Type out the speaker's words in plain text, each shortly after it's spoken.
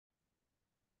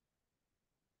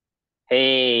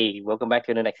Hey, welcome back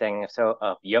to the next episode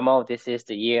of Yoml. This is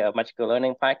the Year of Magical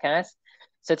Learning podcast.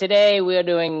 So today we are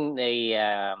doing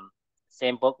the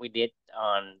same book we did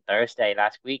on Thursday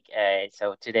last week.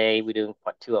 So today we're doing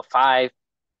part two of five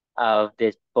of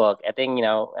this book. I think,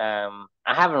 I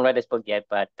haven't read this book yet,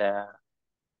 but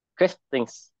Chris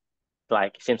seems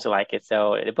to like it.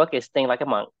 So the book is Think Like a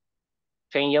Monk,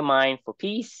 Train Your Mind for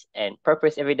Peace and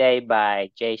Purpose Every Day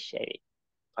by Jay Shetty,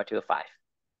 part two of five.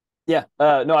 Yeah,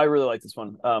 no, I really like this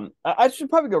one. I should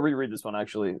probably go reread this one.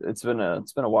 Actually, it's been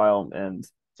a while, and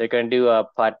So you're gonna do a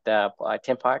part 10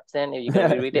 parts then if you're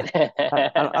gonna yeah, reread yeah.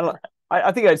 it. I don't.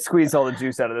 I think I'd squeeze all the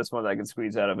juice out of this one that I can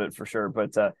squeeze out of it for sure.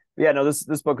 But yeah, no,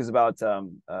 this book is about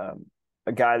a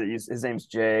guy his name's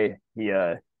Jay. He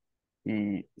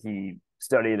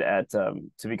studied at to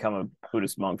become a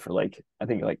Buddhist monk for like I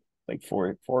think like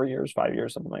 4 years, 5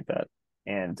 years, something like that.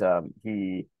 And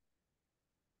he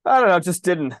I don't know, just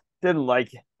didn't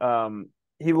like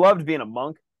he loved being a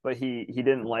monk, but he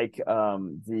didn't like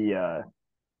the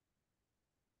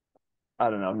I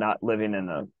don't know, not living in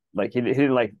a like he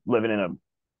didn't like living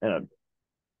in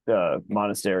a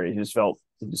monastery. He just felt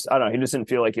I don't know, he just didn't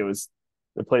feel like it was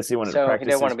the place he wanted to So he practice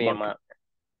didn't want to his be a monk. monk.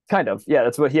 Kind of. Yeah,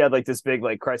 that's what he had like this big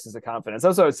like crisis of confidence.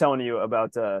 That's what I was telling you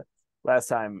about last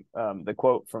time. The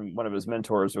quote from one of his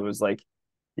mentors was like,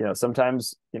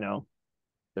 sometimes,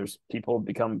 there's people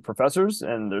become professors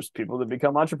and there's people that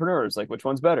become entrepreneurs. Like, which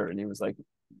one's better? And he was like,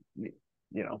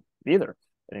 neither.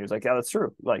 And he was like, yeah, that's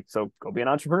true. Like, so go be an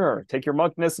entrepreneur. Take your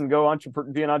monkness and go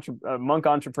be monk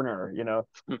entrepreneur.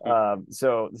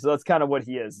 So that's kind of what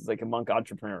he is. It's like a monk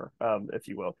entrepreneur, if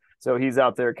you will. So he's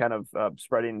out there kind of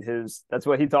spreading his. That's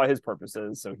what he thought his purpose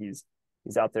is. So he's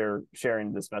out there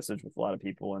sharing this message with a lot of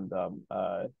people and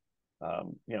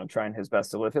trying his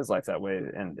best to live his life that way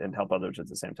and help others at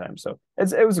the same time. So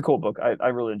it was a cool book. I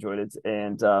really enjoyed it,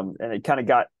 and it kind of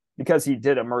got because he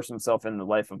did immerse himself in the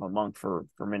life of a monk for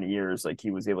many years. Like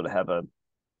he was able to have a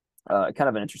kind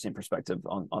of an interesting perspective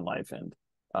on life, and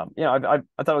I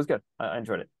thought it was good. I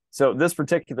enjoyed it. So this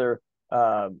particular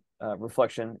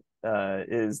reflection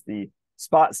is the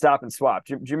spot, stop, and swap.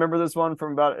 Do you remember this one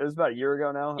from it was about a year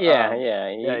ago now? Yeah, yeah. Yeah,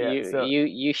 You yeah. you So you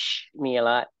you me a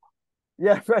lot.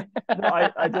 yeah, right. No,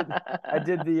 I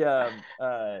did the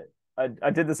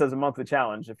I did this as a monthly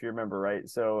challenge, if you remember, right?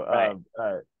 Right.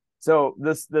 So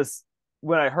this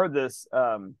when I heard this,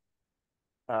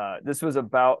 this was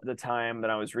about the time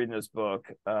that I was reading this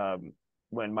book,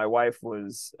 when my wife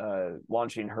was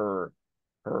launching her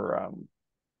their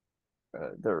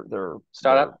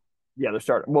Startup, yeah, their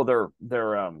start well their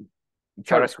charter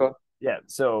charter school. school. Yeah,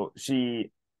 so she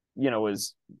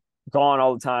was gone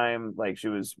all the time. Like she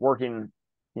was working,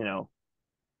 you know,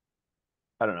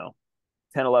 I don't know,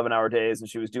 10, 11-hour days, and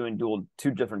she was doing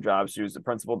two different jobs. She was the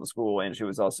principal at the school, and she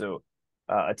was also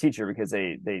a teacher because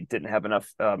they didn't have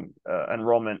enough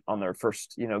enrollment on their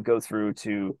first go through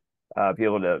to be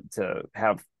able to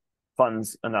have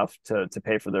funds enough to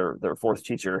pay for their fourth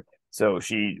teacher. So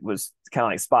she was kind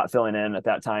of like spot filling in at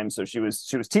that time. So she was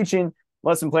teaching,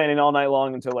 lesson planning all night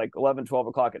long until like 11, 12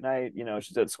 o'clock at night.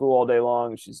 She's at school all day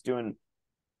long. She's doing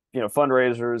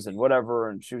fundraisers and whatever,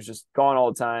 and she was just gone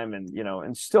all the time, and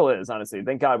she still is, honestly.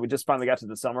 Thank God we just finally got to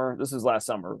the summer. This is last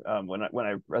summer, when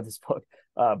I read this book,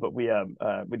 but we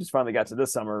just finally got to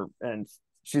this summer, and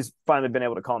she's finally been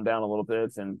able to calm down a little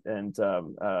bit, and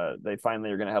they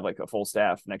finally are going to have like a full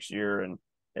staff next year, and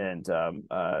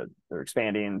they're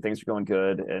expanding, things are going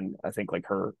good, and I think like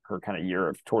her kind of year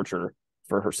of torture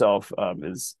for herself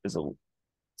is a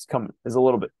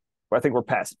little bit. I think we're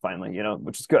past it finally,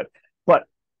 which is good. But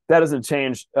that doesn't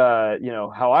change,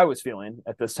 how I was feeling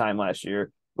at this time last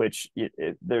year, which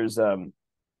there's, I'm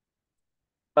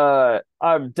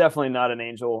definitely not an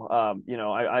angel.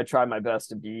 I try my best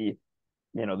to be,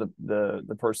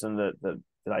 the person that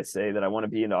I say that I want to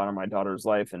be and to honor my daughter's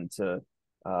life and to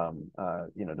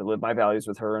live my values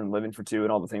with her and living for two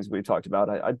and all the things we've talked about.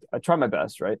 I try my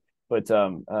best. Right. But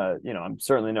I'm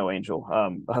certainly no angel.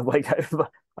 Like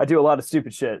I do a lot of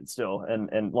stupid shit still, and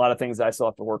a lot of things I still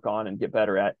have to work on and get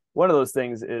better at. One of those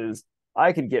things is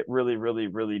I can get really, really,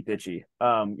 really bitchy.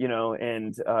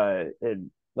 And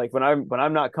like when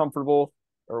I'm not comfortable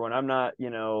or when I'm not,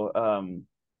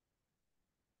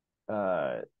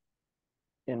 uh,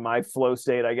 in my flow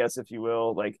state, I guess, if you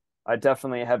will, like I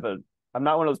definitely have I'm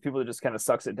not one of those people that just kind of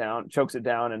sucks it down, chokes it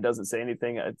down, and doesn't say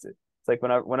anything. It's like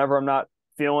whenever I'm not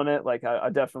feeling it, like I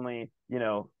definitely,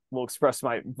 will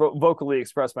vocally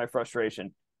express my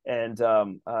frustration, and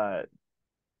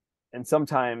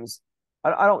sometimes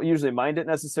I don't usually mind it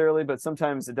necessarily, but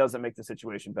sometimes it doesn't make the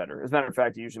situation better. As a matter of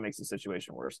fact, it usually makes the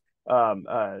situation worse.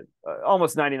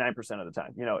 Almost 99% of the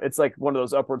time, it's like one of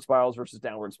those upward spirals versus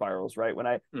downward spirals, right?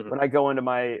 Mhm. When I go into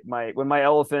when my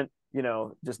elephant,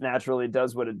 just naturally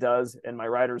does what it does, and my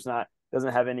rider's not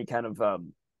doesn't have any kind of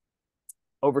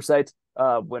oversight.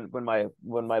 When my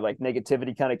like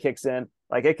negativity kind of kicks in,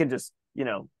 like it can just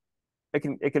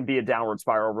it can be a downward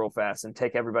spiral real fast and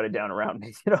take everybody down around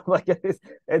me. Like and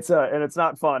it's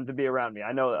not fun to be around me.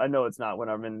 I know it's not when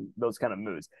I'm in those kind of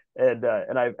moods. And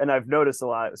I've noticed a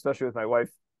lot, especially with my wife,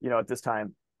 at this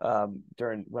time,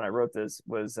 during when I wrote this,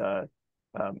 was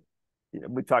um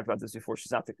we've talked about this before.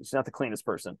 She's not the cleanest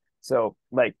person. So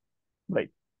like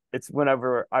it's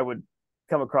whenever I would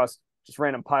come across just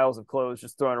random piles of clothes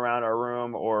just thrown around our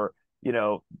room, or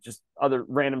just other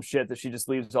random shit that she just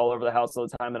leaves all over the house all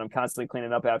the time that I'm constantly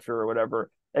cleaning up after or whatever.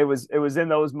 It was in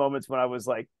those moments when I was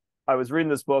reading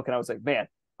this book and I was like, man,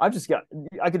 I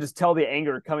could just tell the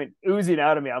anger coming oozing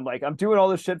out of me. I'm like, I'm doing all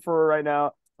this shit for her right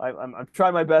now. I'm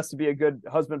trying my best to be a good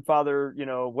husband, father,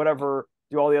 whatever,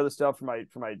 do all the other stuff for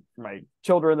my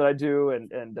children that I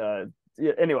do.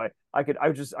 Yeah, anyway, I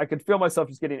could feel myself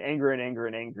just getting angrier and angrier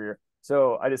and angrier.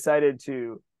 So I decided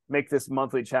to make this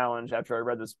monthly challenge after I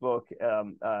read this book,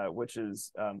 which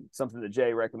is something that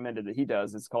Jay recommended that he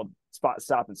does. It's called Spot,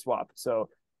 Stop, and Swap. So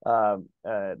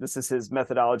this is his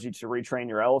methodology to retrain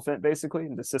your elephant, basically,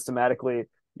 and to systematically,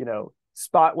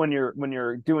 spot when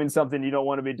you're doing something you don't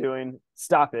want to be doing,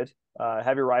 stop it.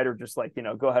 Have your rider just like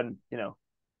go ahead and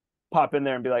pop in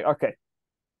there and be like, okay,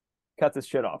 cut this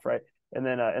shit off, right? And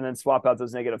then swap out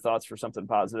those negative thoughts for something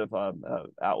positive,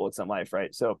 outlooks on life,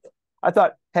 right? So I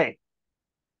thought, hey,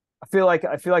 I feel like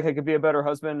I could be a better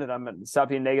husband, and I'm gonna stop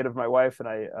being negative to my wife. And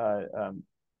I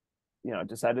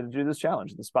decided to do this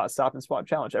challenge, the spot, stop, and swap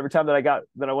challenge. Every time that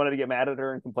I wanted to get mad at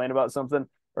her and complain about something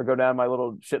or go down my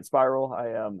little shit spiral,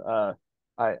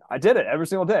 I did it every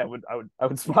single day. I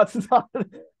would spot the stop,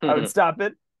 I would stop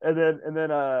it, and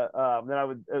then I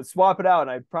would swap it out.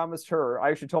 And I promised her. I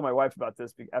actually told my wife about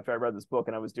this after I read this book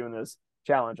and I was doing this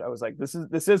challenge. I was like, this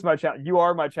is my challenge. You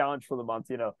are my challenge for the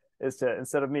month. Is to,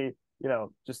 instead of me,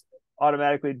 just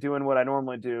automatically doing what I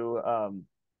normally do, I'm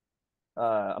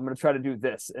gonna try to do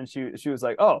this. And she was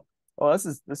like, oh, well, this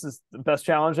is the best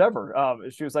challenge ever.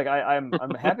 She was like, I'm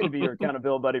happy to be your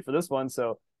accountability buddy for this one.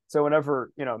 So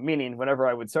whenever, meaning whenever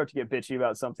I would start to get bitchy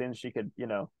about something, she could,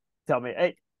 tell me,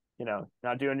 hey,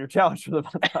 not doing your challenge for the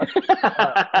month.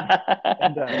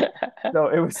 And so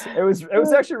it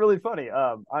was actually really funny.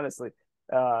 Honestly,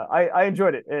 I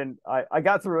enjoyed it, and I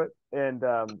got through it, and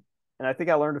I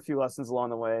think I learned a few lessons along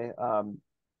the way.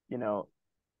 You know,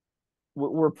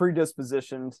 we're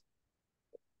predispositioned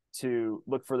to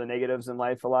look for the negatives in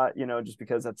life a lot, just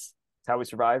because that's how we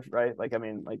survive, right? Like, I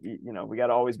mean, like, we got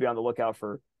to always be on the lookout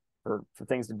for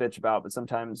things to bitch about, but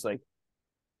sometimes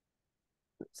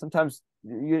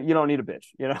you don't need a bitch,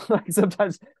 like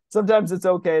sometimes it's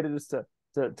okay to just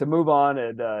to move on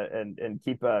and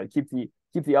keep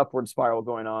the upward spiral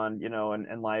going on,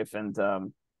 in life. And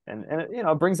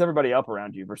it brings everybody up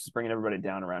around you versus bringing everybody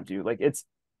down around you. Like,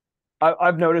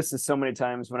 I've noticed this so many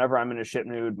times. Whenever I'm in a shit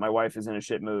mood, my wife is in a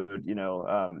shit mood.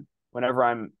 Whenever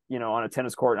I'm, on a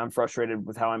tennis court and I'm frustrated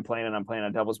with how I'm playing and I'm playing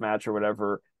a doubles match or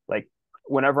whatever, like,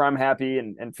 whenever I'm happy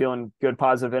and feeling good,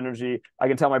 positive energy, I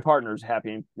can tell my partner's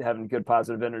happy and having good,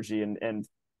 positive energy, and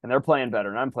they're playing better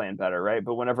and I'm playing better, right?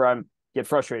 But whenever I'm get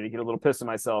frustrated, get a little pissed at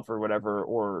myself or whatever,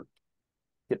 or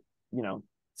get,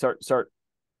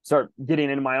 start getting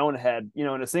into my own head, in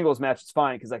a singles match, it's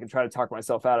fine because I can try to talk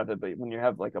myself out of it. But when you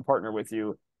have like a partner with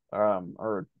you,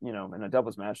 or in a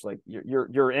doubles match, like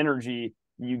your energy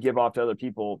you give off to other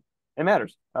people, it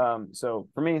matters. So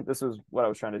for me, this was what I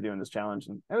was trying to do in this challenge,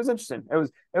 and it was interesting. It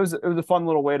was a fun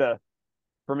little way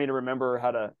for me to remember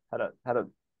how to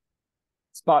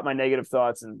spot my negative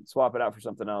thoughts and swap it out for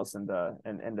something else, and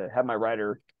to have my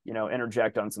writer,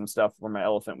 interject on some stuff where my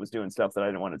elephant was doing stuff that I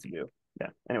didn't want it to do. Yeah.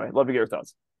 Anyway, love to get your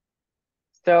thoughts.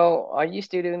 So, are you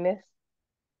still doing this?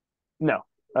 No.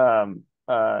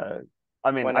 I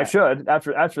mean, Why I not? should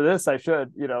after this. I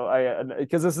should,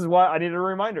 because this is why I needed a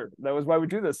reminder. That was why we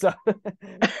do this stuff.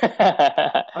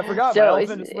 I forgot my So it's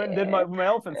elephant just went and did my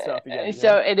elephant stuff again.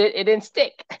 so it didn't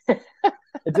stick.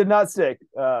 It did not stick.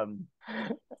 I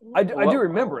do What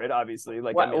remember it, obviously.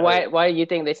 Like, I why mean, why do you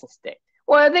think this is stick?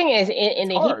 Well, the thing is, in it's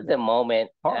the heat of hard, the moment,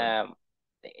 hard.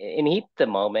 in the heat of the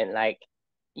moment, like,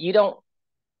 you don't.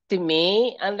 To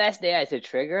me, unless there is a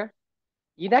trigger,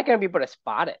 you're not gonna be able to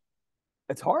spot it.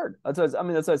 It's hard. That's what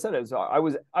I said. It was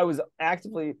hard. I was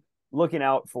actively looking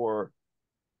out for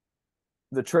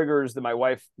the triggers that my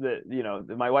wife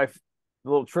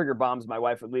little trigger bombs my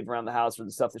wife would leave around the house, or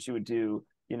the stuff that she would do,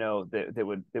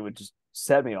 that would just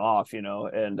set me off,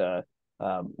 and not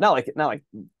like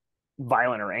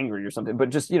violent or angry or something, but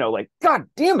just like, God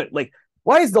damn it, like,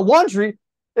 why is the laundry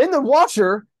in the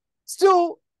washer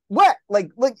still wet? Like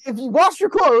if you wash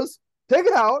your clothes, take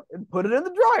it out and put it in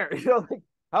the dryer. Like,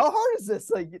 how hard is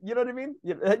this? Like, you know what I mean?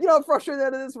 How frustrating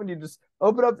that is when you just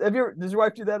open up. Does your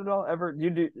wife do that at all? Ever? You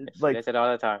do, She like, does it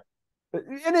all the time.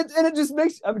 and it just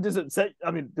makes. I mean, does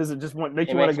it just make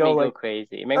It you want to makes go me go like,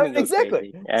 crazy. It makes me go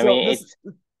exactly? crazy. I So mean, this,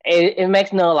 it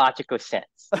makes no logical sense.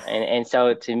 And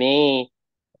so to me,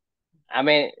 I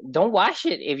mean, don't wash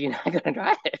it if you're not gonna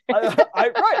dry it.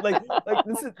 right, like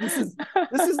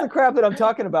this is the crap that I'm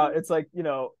talking about. It's like,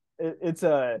 it's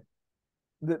that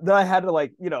I had to,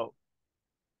 like,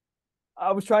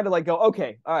 I was trying to, like, go,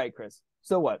 okay, all right, Chris,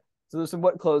 so what? So there's some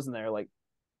wet clothes in there, like,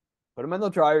 put them in the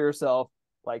dryer yourself,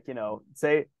 like,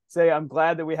 say I'm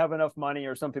glad that we have enough money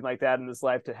or something like that in this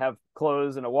life to have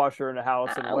clothes and a washer and a house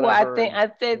and Well, I whatever, think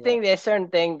and think there's certain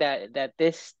things that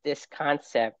this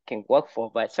concept can work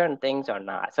for, but certain things are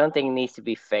not. Something needs to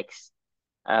be fixed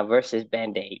versus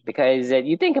band-aid. Because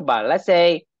you think about it, let's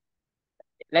say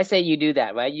you do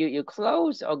that, right? Your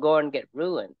clothes are going to get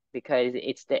ruined because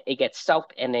it gets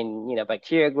soaked, and then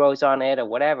bacteria grows on it or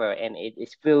whatever, and it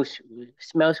feels it's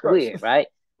smells gross. weird, right?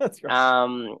 That's gross.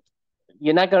 Um,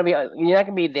 you're not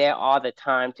gonna be there all the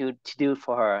time to do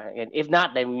for her, and if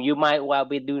not, then you might well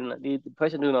be doing the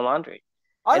person doing the laundry,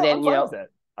 and I'm then fine with that.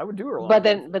 I would do her but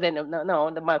laundry. then, but then, no.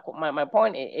 My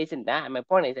point isn't that. My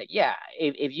point is that, yeah,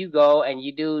 if you go and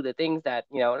you do the things that,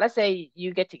 let's say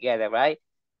you get together, right?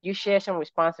 You share some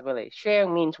responsibility.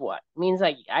 Sharing means what? Means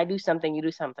like I do something, you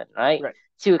do something, right? Right.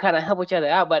 To kind of help each other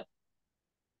out. But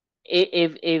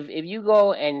if you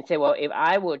go and say, well, if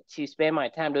I were to spend my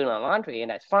time doing the laundry, and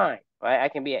that's fine, right? I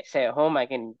can be stay at home, I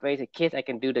can raise the kids, I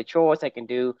can do the chores, I can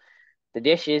do the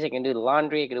dishes, I can do the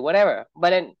laundry, I can do whatever.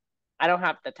 But then I don't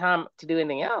have the time to do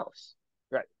anything else,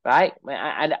 Right. right?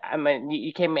 I mean,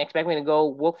 you can't expect me to go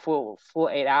work for full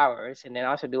 8 hours and then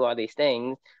also do all these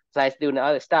things besides doing the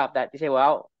other stuff that you say,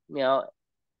 well,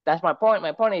 that's my point.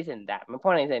 My point isn't that. My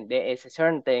point is that there is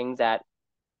certain things that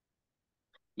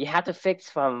you have to fix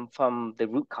from the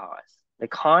root cause, the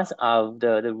cause of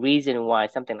the reason why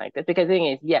something like this. Because the thing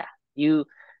is, yeah, you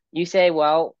you say,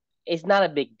 well, it's not a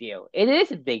big deal. It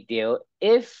is a big deal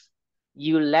if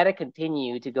you let it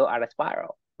continue to go out of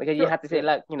spiral. Because you Sure. have to say,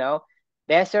 Yeah. look,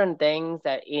 there are certain things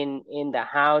that in the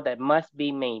house that must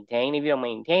be maintained. If you don't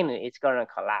maintain it, it's gonna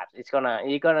collapse. It's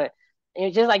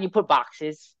just like you put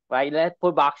boxes, right? Let's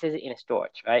put boxes in a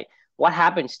storage, right? What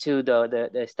happens to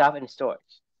the stuff in storage?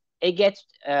 It gets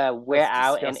wear That's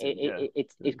out, and disgusting. Yeah.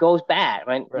 it goes bad,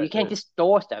 right? You Right. can't just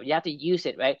store stuff. You have to use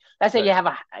it, right? Let's say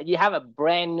Right. you have a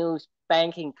brand new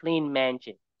spanking clean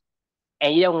mansion,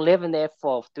 and you don't live in there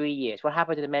for 3 years. What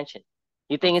happened to the mansion?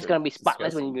 You I'm think it's sure gonna be it's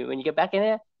spotless disgusting. when you get back in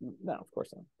there? No, of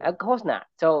course not. Yeah. Of course not.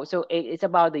 So it's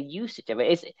about the usage of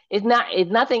it. It's not. It's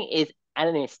nothing is at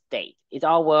an state. It's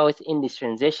all, well, it's in this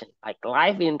transition. Like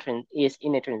life is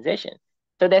in a transition.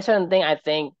 So there's certain thing I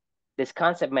think this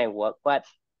concept may work, but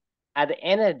at the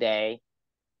end of the day,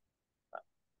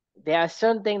 there are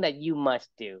certain things that you must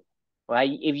do, right?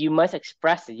 If you must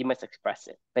express it, you must express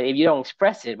it. But if you don't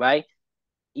express it, right,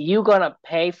 you're gonna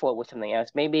pay for it with something else.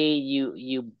 Maybe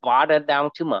you bother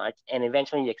down too much, and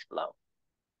eventually you explode,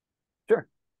 Sure.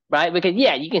 right? Because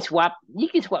yeah, you can swap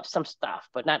some stuff,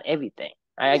 but not everything.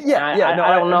 I Yeah. I Yeah. No,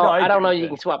 I don't no, know. I I don't agree. know. You Yeah.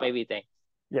 can swap everything.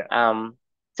 Yeah. Um.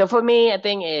 So for me, I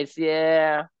think it's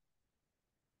a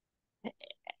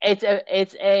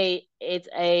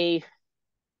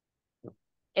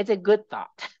good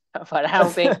thought, but I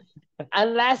don't think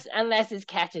unless it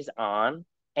catches on,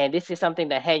 and this is something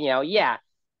that, hey, yeah,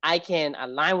 I can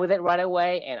align with it right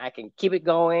away and I can keep it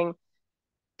going.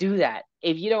 Do that.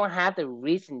 If you don't have the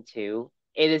reason to,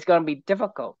 it is going to be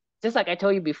difficult. Just like I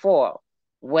told you before,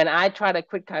 when I tried to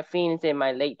quit caffeine in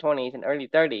my late 20s and early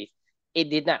 30s, it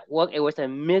did not work. It was a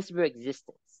miserable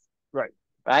existence, Right.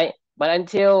 right? But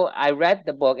until I read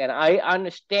the book and I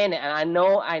understand it, and I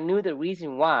knew the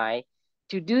reason why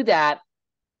to do that,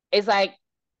 it's like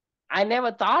I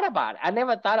never thought about it. I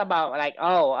never thought about, like,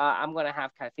 oh, I'm gonna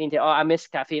have caffeine today. Oh, I miss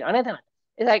caffeine. Anything.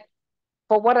 It's like,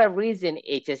 for whatever reason,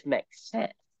 it just makes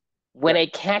sense. When Right.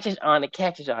 it catches on, it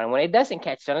catches on. When it doesn't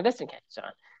catch on, it doesn't catch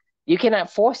on. You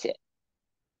cannot force it.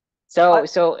 I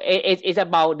So it's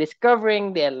about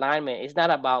discovering the alignment. It's not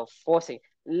about forcing.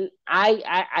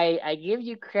 I give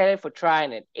you credit for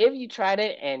trying it. If you tried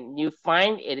it and you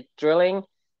find it thrilling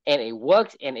and it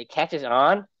works and it catches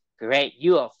on, great.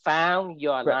 You have found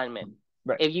your right. alignment.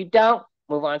 Right. If you don't,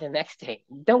 move on to the next thing.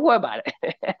 Don't worry about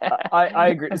I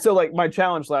it. agree. So like my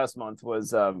challenge last month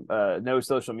was no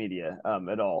social media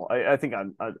at all. I think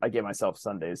I gave myself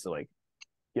Sundays to like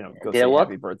go Did it say happy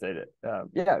work? birthday to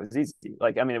yeah, it was easy.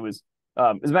 Like I mean it was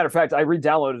as a matter of fact I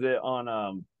re-downloaded it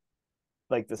on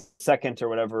like the second or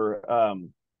whatever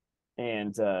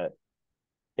and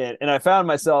and I found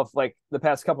myself like the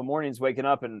past couple mornings waking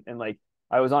up and like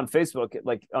I was on Facebook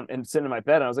like and sitting in my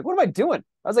bed and I was like, what am I doing?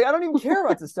 I was like, I don't even care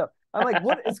about this stuff. I'm like,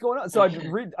 what is going on? So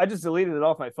I just deleted it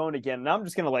off my phone again. Now I'm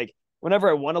just gonna like whenever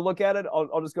I want to look at it,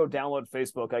 I'll just go download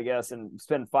Facebook, I guess, and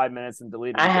spend 5 minutes and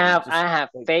delete it again. I Just have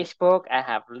like Facebook, I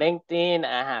have LinkedIn,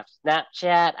 I have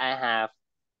Snapchat, I have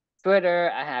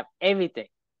Twitter, I have everything.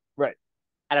 right.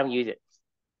 I don't use it.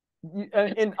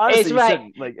 And It's honestly, you right.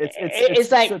 shouldn't. Like It's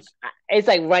it's like such it's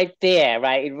like right there,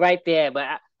 right? It's right there.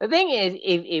 But the thing is,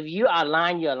 if you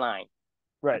align, you align.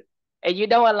 right. If you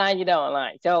don't align, you don't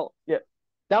align. So Yeah,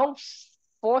 don't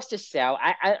force yourself.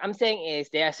 I'm saying is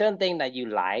there are certain things that you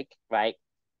like, right?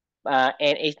 And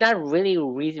it's not really a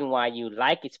reason why you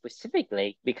like it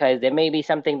specifically because there may be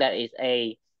something that is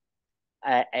a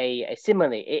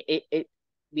simile. It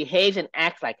behaves and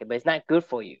acts like it, but it's not good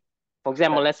for you. For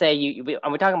example, right. let's say we're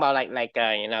talking about like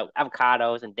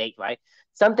avocados and dates, right?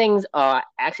 Some things are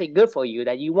actually good for you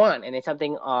that you want, and then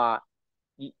something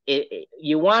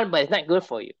you want, but it's not good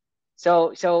for you.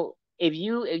 So if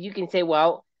you can say,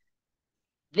 well,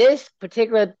 this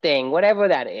particular thing, whatever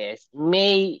that is,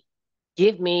 may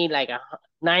give me like a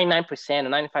 99% or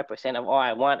 95% of all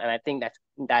I want, and I think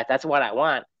that's what I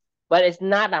want. But it's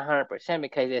not 100%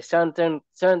 because there's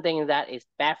certain things that is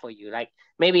bad for you. Like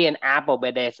maybe an apple,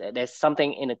 but there's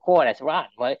something in the core that's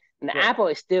rotten. Right? An Right. apple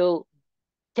is still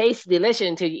tastes delicious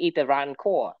until you eat the rotten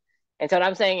core. And so what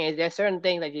I'm saying is there's certain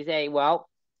things that you say, well,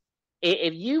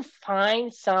 if you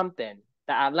find something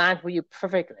that aligns with you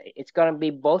perfectly, it's gonna be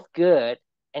both good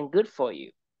and good for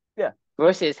you. Yeah.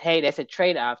 Versus, hey, that's a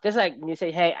trade-off. Just like you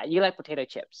say, hey, you like potato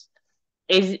chips.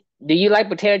 Is do you like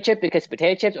potato chips because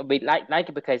potato chips, or be like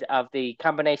it because of the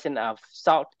combination of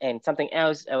salt and something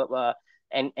else,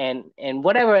 and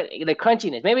whatever the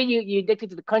crunchiness? Maybe you addicted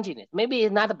to the crunchiness. Maybe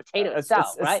it's not the potato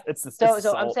itself, right? It's So I'm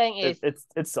salt. saying is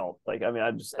It's salt. Like I mean,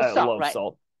 I salt, love right?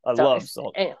 salt. I So love it's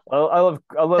salt. and I so love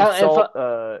and for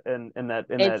salt. In and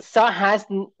that salt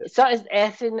is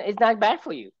acid is not bad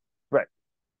for you. right.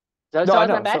 So No, I salt is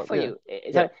not know. bad So for yeah, you.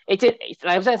 yeah, So it's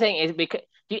like I'm saying is because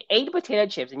you ate potato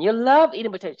chips and you love eating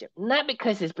potato chips, not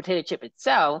because it's potato chip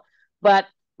itself, but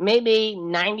maybe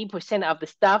 90% of the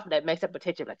stuff that makes up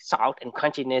potato chip, like salt and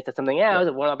crunchiness or something right, else,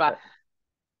 or blah blah. right.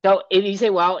 So if you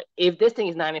say, well, if this thing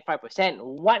is 95%,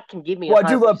 what can give me a Well, I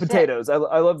do hundred love percent? potatoes. I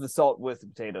love the salt with the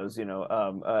potatoes. Is it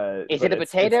But a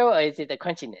it's potato or is it the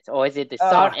crunchiness or is it the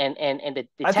salt uh and the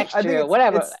I think texture or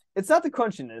whatever? it's not the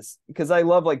crunchiness because I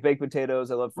love like baked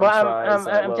potatoes. I love Well, French fries.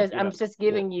 I love yeah, yeah. I'm just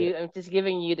giving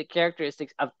you the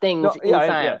characteristics of things No, yeah,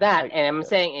 inside yeah, of that, and I'm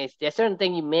saying is there's certain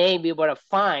thing you may be able to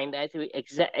find that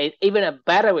even a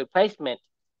better replacement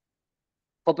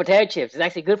for potato chips. It's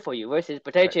actually good for you versus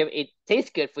potato right, chip. It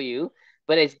tastes good for you,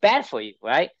 but it's bad for you,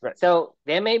 right? right. So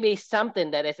there may be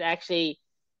something that is actually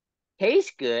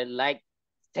tastes good, like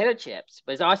potato chips,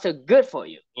 but it's also good for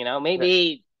you. Right.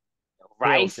 Maybe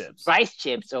Kale chips. rice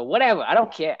chips or whatever. I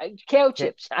don't care. Kale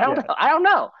chips. I don't Yeah, know. I don't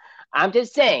know. I'm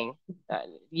just saying.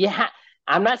 Yeah,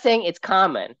 I'm not saying it's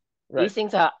common. right, These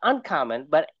things are uncommon,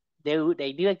 but they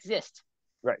do exist.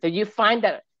 right. So you find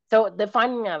that. So the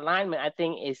finding alignment, I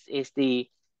think, is the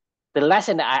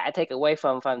lesson that I take away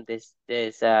from this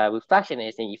reflection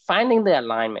is that you finding the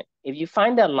alignment. If you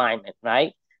find the alignment,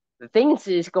 right, the things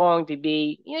is going to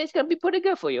be, it's going to be pretty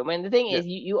good for you. I mean, the thing Yeah, is,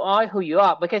 you are who you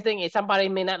are because the thing is, somebody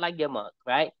may not like your mug,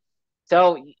 right?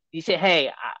 So you say, hey,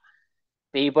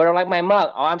 people don't like my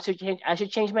mug. Oh, I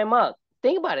should change my mug.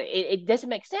 Think about it. It doesn't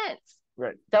make sense.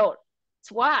 right, So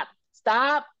swap,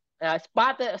 stop,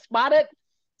 spot it,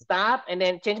 stop, and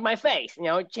then change my face.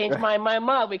 Change right. my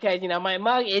mug because my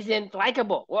mug isn't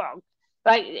likable. Well,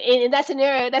 like in that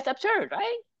scenario, that's absurd,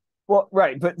 right? Well,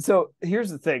 right. But so here's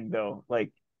the thing, though.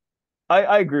 Like,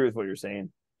 I agree with what you're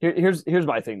saying. Here's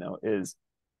my thing though. Is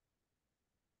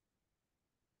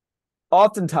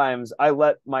oftentimes I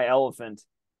let my elephant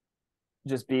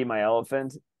just be my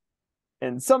elephant,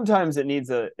 and sometimes it needs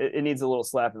a little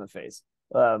slap in the face.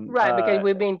 Um. Right, because Uh.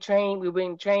 we've been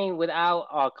trained without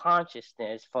our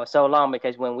consciousness for so long.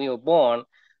 Because when we were born,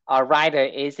 our rider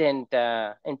isn't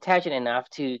intelligent enough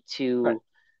Right.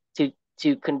 to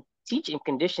teach and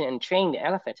condition and train the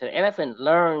elephant. So the elephant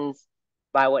learns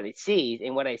by what it sees,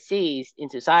 and what it sees in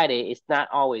society is not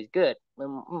always good.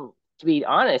 To be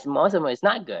honest, most of them is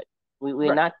not good. We're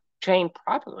Right. not trained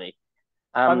properly.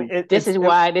 I mean, This is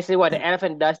why the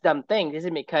elephant does dumb things. This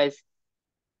is because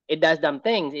it does dumb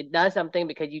things. It does something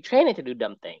because you train it to do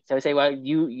dumb things. So say, well,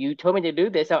 you told me to do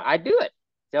this, so I do it.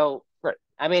 So right,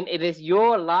 I mean, it is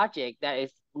your logic that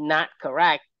is not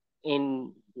correct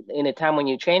in the time when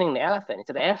you're training the elephant.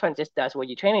 So the elephant just does what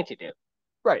you're training to do.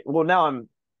 right. Well, now I'm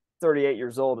 38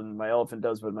 years old, and my elephant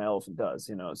does what my elephant does.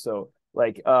 So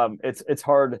like, it's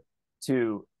hard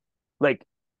to like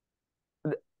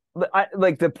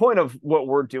like the point of what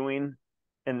we're doing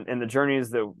and the journeys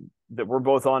that we're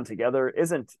both on together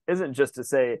isn't just to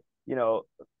say,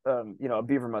 a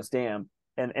beaver must dam,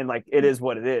 and like it is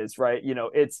what it is, right?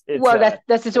 It's Well,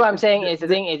 that's just what I'm saying. Is the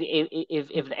the thing is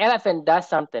if the elephant does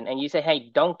something and you say, hey,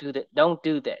 don't do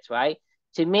this, right?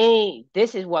 To me,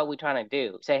 this is what we're trying to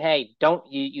do. Say, hey, don't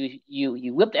you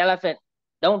whip the elephant,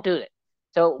 don't do it.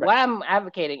 So right. what I'm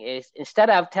advocating is instead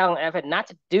of telling the elephant not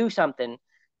to do something,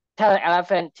 tell the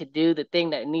elephant to do the thing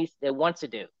that wants to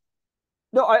do.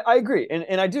 No, I agree,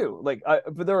 and I do like,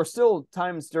 but there are still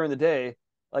times during the day,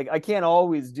 like I can't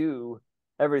always do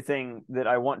everything that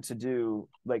I want to do,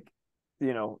 like,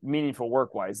 meaningful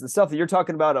work wise. The stuff that you're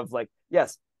talking about of like,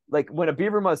 yes, like when a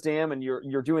beaver must dam and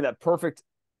you're doing that perfect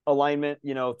alignment,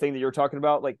 thing that you're talking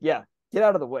about, like, yeah, get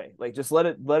out of the way, like just let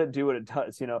it do what it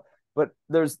does. But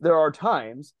there are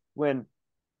times when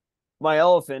my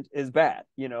elephant is bad,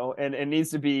 and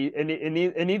needs to be, and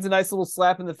it needs a nice little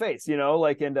slap in the face,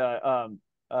 like, and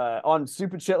on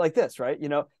stupid shit like this, right?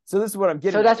 So this is what I'm So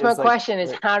getting at that's my is like, question: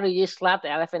 is how do you slap the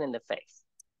elephant in the face?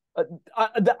 uh,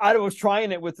 I was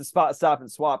trying it with the spot, stop,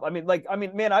 and swap. I mean,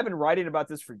 man, I've been writing about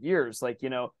this for years. Like,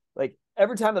 like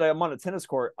every time that I'm on a tennis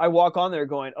court, I walk on there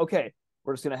going, okay,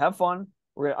 we're just gonna have fun.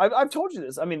 I've told you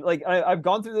this. I mean, like I've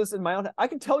gone through this in my own. I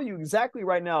can tell you exactly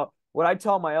right now what I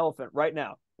tell my elephant right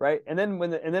now, right? And then when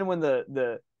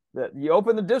the you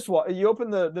open the dishwasher, you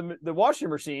open the washing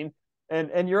machine,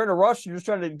 and you're in a rush, you're just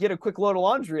trying to get a quick load of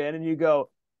laundry in, and you go,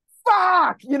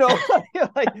 fuck,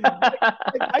 like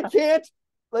I can't,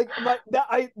 like my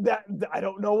that I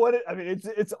don't know what it. I mean,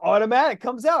 it's automatic,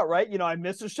 comes out, right. I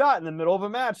miss a shot in the middle of a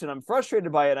match, and I'm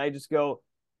frustrated by it. And I just go,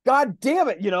 God damn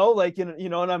it, like, and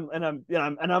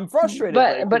I'm frustrated,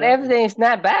 like, But everything is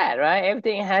not bad, right?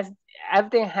 Everything has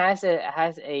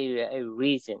a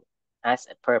reason, has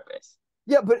a purpose.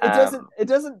 yeah, but it doesn't Um, it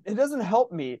doesn't it doesn't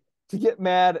help me to get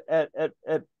mad at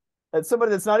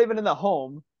somebody that's not even in the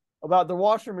home about the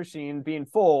washer machine being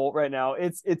full right now.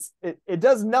 It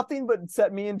does nothing but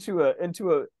set me into a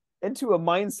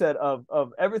mindset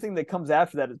of everything that comes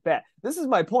after that is bad. This is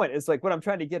my point. It's like what I'm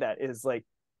trying to get at is like,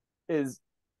 is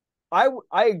I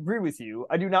agree with you.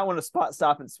 I do not want to spot,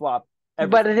 stop, and swap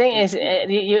but the everything.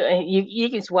 thing is, you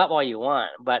can swap all you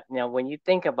want, but when you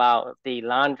think about the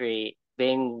laundry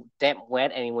being damp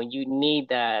wet, and when you need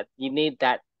that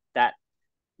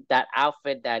that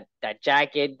outfit, that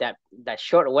jacket, that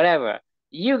short, whatever,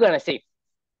 you're gonna say,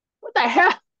 what the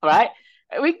hell, right?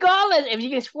 Regardless, if you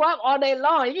can swap all day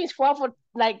long, you can swap for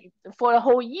the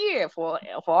whole year for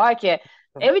our care.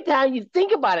 Every time you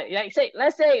think about it, like say,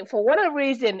 let's say for whatever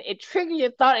reason it triggers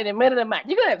your thought in the middle of the match,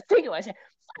 you're gonna think about it,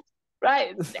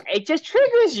 right? It just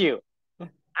triggers you.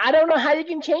 I don't know how you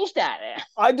can change that.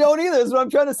 I don't either. Is what I'm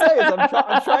trying to say. Is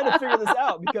I'm trying to figure this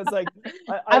out because like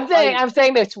I'm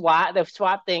saying the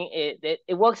swap thing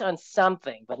it works on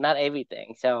something, but not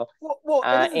everything. So well, it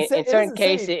doesn't say, in it certain doesn't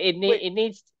cases say, wait, it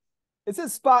needs. it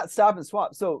says spot, stop, and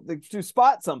swap. So to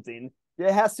spot something,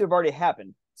 it has to have already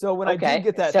happened. So when I do Okay,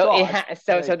 get that so thought,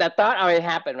 so like, that thought already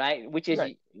happened, right? Which is,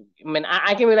 right, I mean,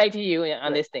 I can relate to you on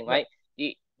right, this thing, right,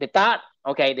 right? The thought,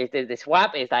 okay, the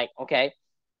swap is like, okay, okay,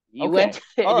 you went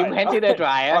all to the right, all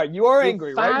dryer, right. You are you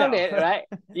angry right found now. it, right?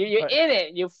 You're Right, in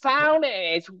it, you found it,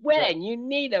 and it's wet, right, and you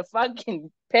need a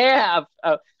fucking pair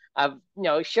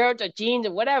of shirts or jeans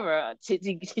or whatever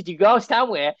to go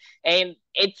somewhere, and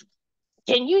it's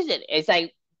can use it. It's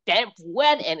like damp,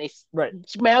 wet, and it right,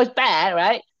 smells bad,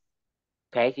 right?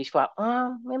 Okay, she's thought,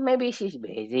 maybe she's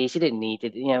busy. She didn't need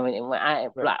it.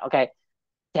 right. Okay,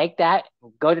 take that,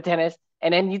 go to tennis,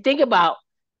 and then you think about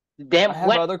I damn have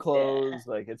what. other clothes.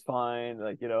 Like, it's fine.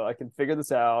 Like, I can figure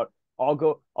this out.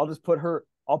 I'll just put her.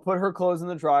 I'll put her clothes in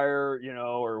the dryer,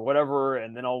 or whatever,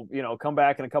 and then I'll, come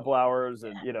back in a couple hours,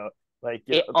 and like,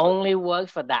 It only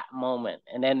works for that moment,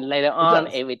 and then later it on,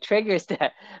 does. if it triggers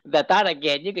the thought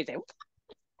again, you can say,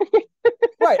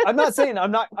 Right. I'm not saying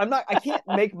I can't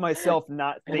make myself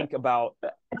not think about,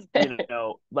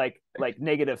 like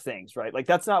negative things, right? Like,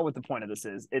 that's not what the point of this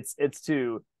is. It's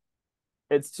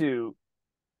to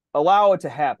allow it to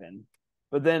happen,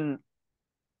 but then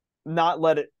not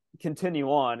let it continue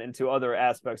on into other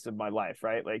aspects of my life,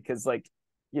 right? Like, because, like,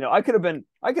 I could have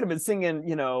been singing,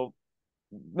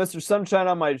 Mr. Sunshine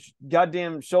on my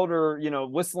goddamn shoulder,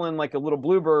 whistling like a little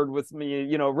bluebird with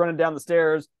me, running down the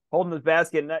stairs, holding this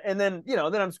basket, and then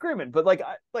then I'm screaming. But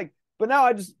but now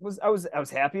I was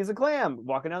happy as a clam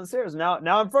walking down the stairs. Now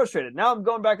I'm frustrated. Now I'm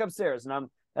going back upstairs, and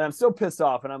I'm still pissed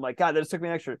off. And I'm like, God, that just took me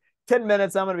an extra 10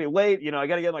 minutes. I'm gonna be late. I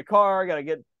got to get in my car. I got to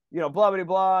get blah blah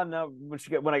blah. Now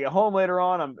when I get home later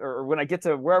on, or when I get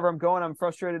to wherever I'm going, I'm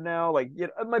frustrated now.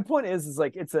 My point is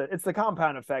like it's the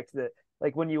compound effect that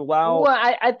like when you allow Well,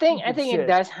 I think it shit.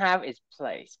 does have its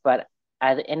place, but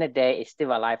at the end of the day, it's still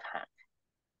a life hack.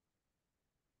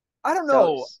 I don't So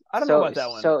know. I don't know so about that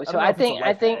one. so I so don't know I if it's a think I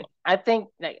life think hack. I think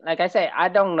like I said, I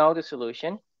don't know the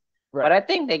solution, but Right. I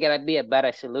think there gotta be a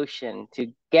better solution to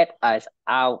get us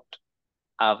out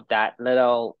of that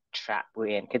little trap we're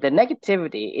in. Because the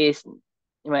negativity is,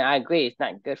 I mean, I agree, it's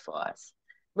not good for us.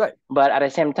 Right. But at the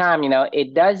same time,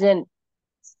 it doesn't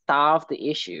solve the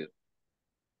issue,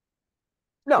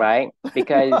 No. right? no,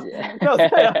 Because no,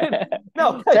 I mean,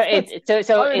 no, so like that's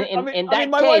so I in mean, I in mean, in I mean, that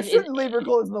my case wife is shouldn't leave her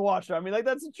clothes in the washer. I mean, like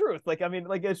that's the truth. Like, I mean,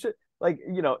 like it should, like,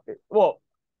 well,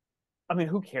 I mean,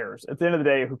 who cares? At the end of the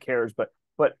day, who cares? But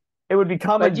it would be but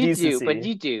common you do, but decency.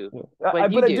 you do, I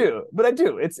but you but I do. do, but I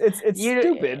do. It's You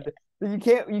stupid that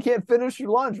you can't finish your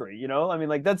laundry. I mean,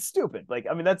 like that's stupid. Like,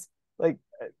 I mean, that's like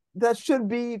that should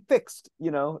be fixed.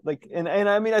 Like, and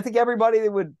I mean, I think everybody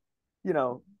that would, you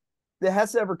know, that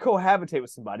has to ever cohabitate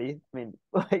with somebody. I mean,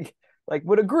 like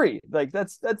would agree. Like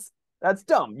that's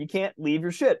dumb. You can't leave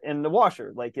your shit in the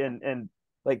washer. Like and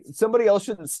like somebody else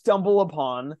shouldn't stumble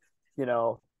upon, you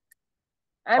know,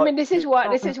 I mean, your mess.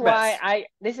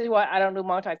 this is why I don't do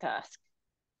multitask.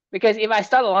 Because if I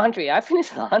start laundry, I finish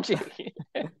the laundry.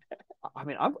 I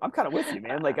mean, I'm kind of with you,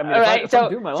 man. Like, I mean, All right. if I'm So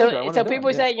doing my so laundry, I want it so done.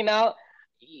 people Yeah. say,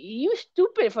 you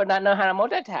stupid for not knowing how to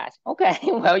multitask. Okay,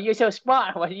 well, you're so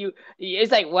smart. Well,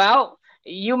 it's like, well,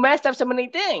 you messed up so many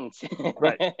things.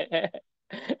 Right.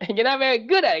 You're not very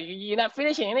good at it. You're not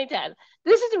finishing any task.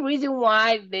 This is the reason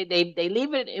why they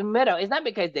leave it in the middle. It's not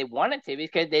because they wanted to,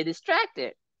 it's because they're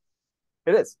distracted.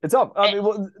 It is. It's up. I And mean,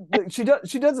 well, she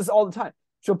does this all the time.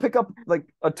 She'll pick up like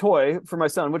a toy for my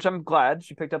son, which I'm glad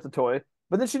she picked up the toy,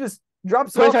 but then she just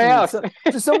drops it put it off somewhere and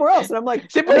else. just somewhere else, and I'm like,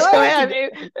 She and put then it I somewhere have to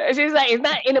else. go. She's like, it's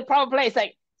not in the proper place.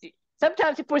 Like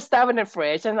sometimes she puts stuff in the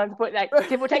fridge. Sometimes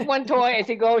she will take one toy and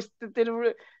she goes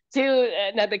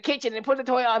the kitchen and put the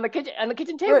toy on the kitchen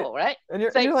Right, table, right? and you're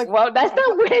It's and like, you're like, well, that's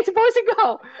not where it's supposed to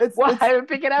go. Why it's did we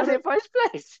pick it up but in the first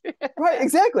place? right,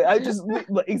 exactly. I just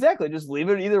exactly just leave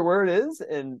it either where it is,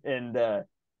 and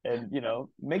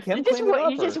make him clean it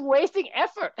up You're just or wasting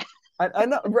effort. I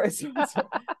know, right.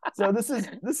 So this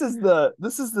is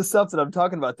the stuff that I'm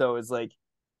talking about though, is like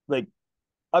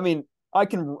I mean, I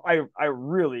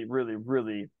really, really,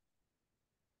 really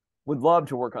would love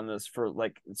to work on this for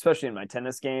like, especially in my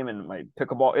tennis game and my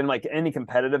pickleball, in like any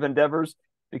competitive endeavors,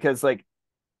 because like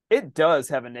it does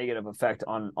have a negative effect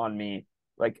on me.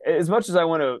 Like, as much as I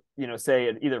want to, say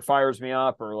it either fires me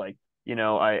up or like,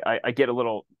 I get a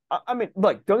little, I mean,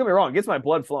 like, don't get me wrong, it gets my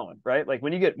blood flowing, right? Like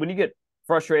when you get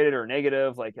frustrated or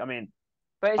negative, like, I mean,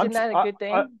 But I'm isn't that a good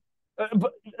thing?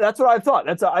 but that's what I thought.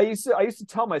 I used to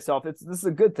tell myself this is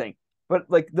a good thing. But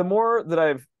like the more that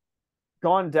I've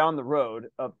gone down the road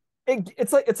of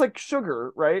it's like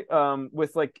sugar, right?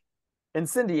 With like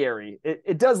incendiary,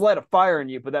 it does light a fire in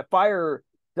you, but that fire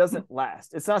doesn't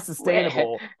last. It's not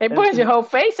sustainable. It burns your And whole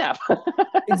face up.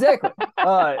 exactly.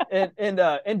 And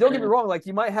don't get me wrong, like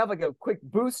you might have like a quick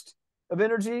boost of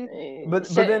energy, but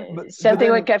Something with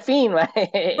then caffeine, right?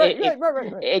 right, right, right,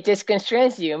 right, right. It just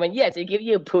constrains you. I mean, yes, it gives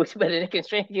you a boost, but it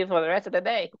constrains you for the rest of the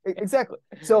day. Exactly.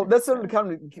 So that's what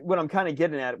I'm kind of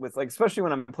getting at with like, especially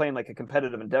when I'm playing like a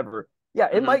competitive endeavor. Yeah,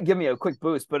 it Mm-hmm. might give me a quick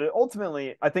boost, but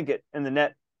ultimately, I think it in the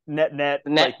net, Net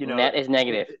like net is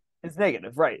negative. it's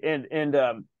negative, right? And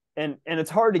it's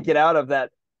hard to get out of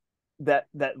that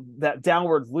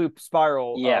downward loop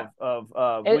spiral Yeah. of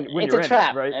when It's a you're in it,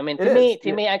 trap. right? I mean, It is, to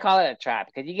yeah, me, I call it a trap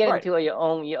because you get right. into your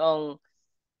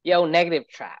own negative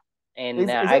trap. And I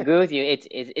Exactly. agree with you.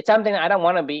 It's something I don't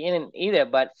want to be in either.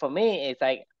 But for me, it's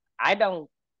like I don't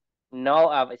know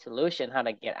of a solution how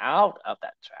to get out of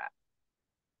that trap.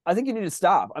 I think you need to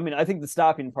stop. I mean, I think the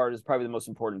stopping part is probably the most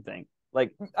important thing.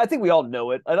 Like, I think we all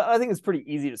know it. I think it's pretty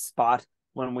easy to spot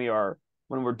when we're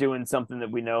doing something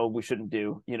that we know we shouldn't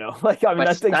do. Like, I mean, But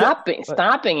I think that.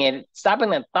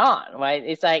 stopping the thought, right?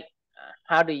 It's like,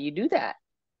 how do you do that?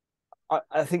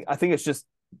 I think it's just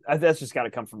that's just got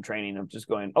to come from training of just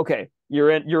going, okay,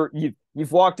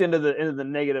 you've walked into the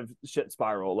negative shit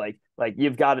spiral, like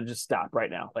you've got to just stop right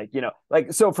now,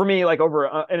 like so for me, like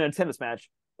over in a tennis match,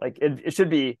 like it should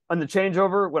be on the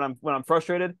changeover when I'm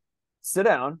frustrated, sit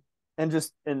down and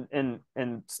just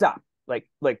and stop,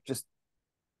 like just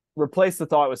replace the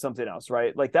thought with something else,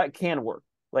 right? Like that can work.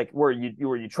 Like where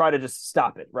you try to just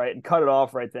stop it, right, and cut it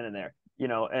off right then and there,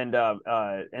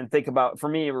 and think about. For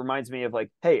me, it reminds me of like,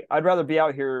 hey, I'd rather be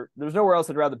out here. There's nowhere else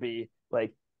I'd rather be.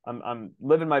 Like I'm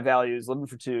living my values, living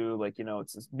for two. Like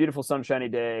it's this beautiful sunshiny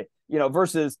day.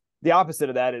 Versus the opposite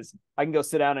of that is I can go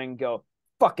sit down and go,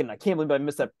 fucking, I can't believe I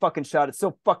missed that fucking shot. It's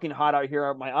so fucking hot out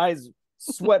here. My eyes,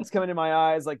 sweat's coming in my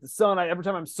eyes. Like the sun, every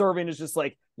time I'm serving is just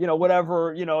like,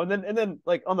 whatever, and then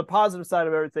like on the positive side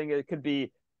of everything, it could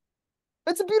be,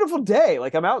 it's a beautiful day.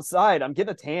 Like I'm outside, I'm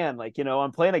getting a tan. Like,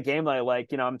 I'm playing a game that I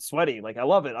like, I'm sweaty. Like I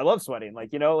love it. I love sweating. Like,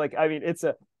 like, I mean, it's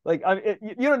a, like,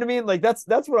 you know what I mean? Like that's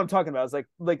what I'm talking about. It's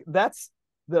like, that's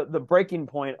the breaking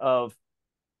point of,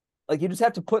 like you just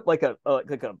have to put like a like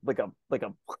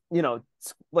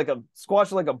a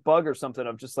squash like a bug or something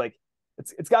of just like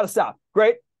it's got to stop.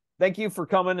 Great, thank you for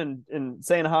coming and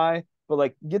saying hi, but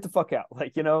like get the fuck out,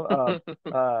 like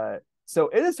so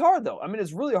it is hard though. I mean,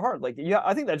 it's really hard. Like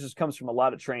I think that just comes from a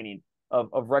lot of training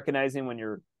of recognizing when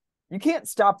you can't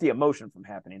stop the emotion from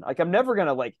happening. Like I'm never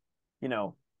gonna like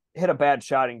hit a bad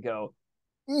shot and go,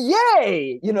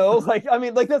 yay, like I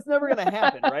mean, like that's never gonna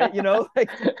happen, right? Like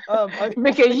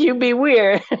because you'd be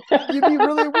weird. you'd be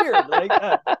really weird. Like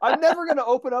I'm never gonna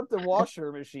open up the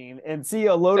washer machine and see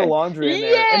a load of laundry in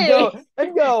there and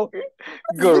Yay! go,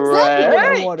 this is exactly what I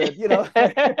Great. wanted,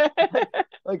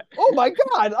 like oh my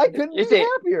god, I couldn't You be say,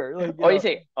 happier. Like or you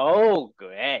say, oh,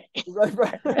 great.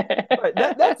 right.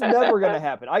 That's never gonna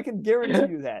happen. I can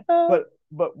guarantee you that.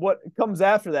 But what comes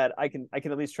after that, I can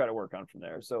at least try to work on from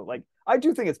there. So like I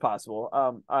do think it's possible.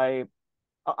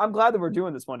 I'm glad that we're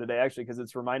doing this one today actually, because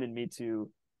it's reminded me to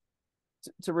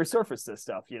resurface this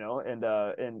stuff,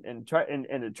 and try and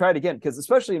to try it again, because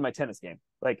especially in my tennis game,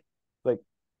 like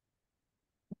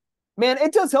man,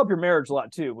 it does help your marriage a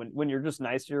lot too when you're just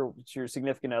nice to your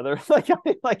significant other.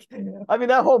 I mean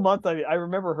that whole month, I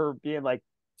remember her being like,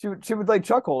 she would like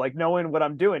chuckle, like knowing what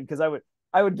I'm doing, because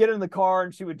I would get in the car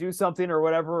and she would do something or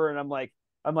whatever, and I'm like,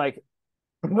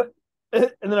 what? And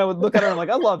then I would look at her and I'm like,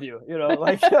 I love you,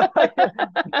 like.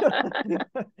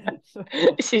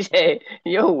 She said,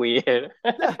 you're weird.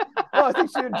 Yeah. No, I think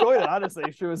she enjoyed it.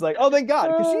 Honestly, she was like, "Oh, thank God,"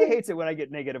 because she hates it when I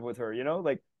get negative with her.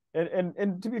 Like,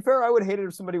 and to be fair, I would hate it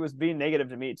if somebody was being negative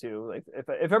to me too. Like,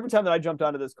 if every time that I jumped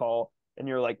onto this call and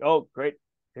you're like, "Oh, great,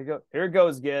 here it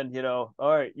goes again," all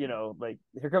right, like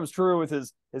here comes True with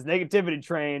his negativity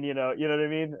train. You know what I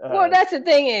mean? Well, that's the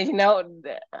thing is,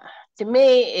 to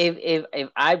me, if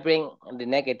I bring the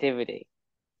negativity,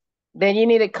 then you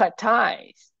need to cut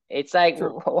ties. It's like,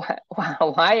 True. why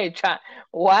are you trying?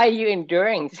 Why are you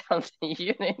enduring something you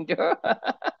shouldn't endure?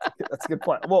 That's a good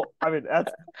point. Well, I mean,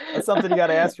 that's something you got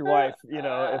to ask your wife,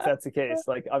 if that's the case.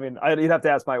 Like, I mean, you'd have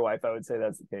to ask my wife. I would say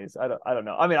that's the case. I don't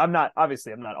know. I mean, I'm not always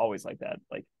like that.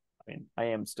 Like, I mean, I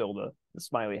am still the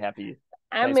smiley, happy,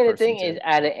 I nice mean, the person thing too. is,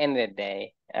 at the end of the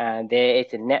day, there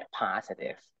is a net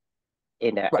positive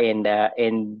in the Right.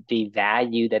 in the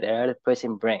value that the other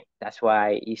person brings. That's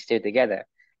why you still together.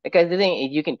 Because the thing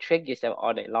is, you can trick yourself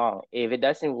all day long. If it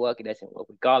doesn't work, it doesn't work,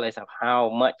 regardless of how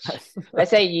much. Let's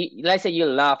say you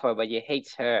love her, but you hate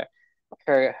her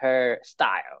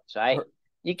styles, right?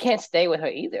 You can't stay with her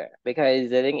either,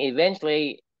 because the thing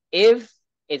eventually, if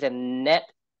it's a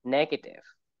net negative,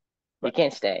 you Right.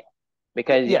 can't stay,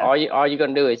 because Yeah. all you're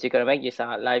gonna do is you're gonna make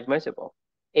yourself life miserable.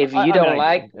 If I mean,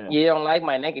 I agree. Yeah. you don't like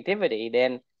my negativity,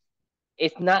 then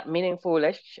it's not meaningful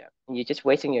relationship. You're just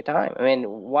wasting your time. I mean,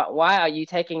 why are you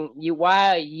taking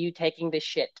the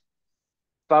shit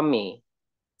from me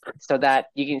so that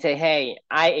you can say, hey,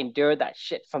 I endured that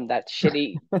shit from that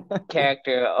shitty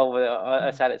character over the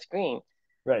other side of the screen.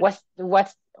 Right.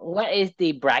 What is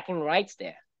the bragging rights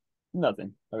there?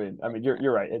 Nothing. I mean,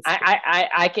 you're right. It's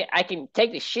I can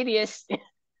take the shittiest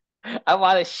of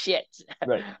all the shit.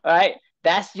 right. Right?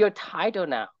 That's your title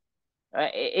now.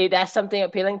 Right? If that's something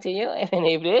appealing to you, and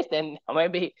if it is, then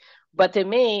maybe. But to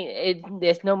me,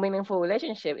 there's no meaningful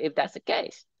relationship if that's the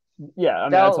case. Yeah. I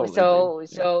mean, I So totally agree. so Yeah.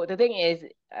 so the thing is,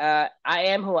 I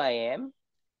am who I am.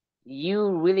 You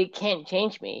really can't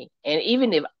change me, and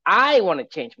even if I want to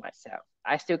change myself,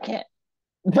 I still can't.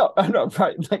 No, no,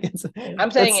 right. Like I'm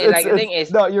saying it like the it's thing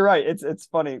is, no, you're right. It's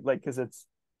funny, like because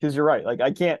you're right. Like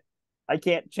I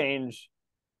can't change.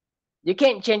 you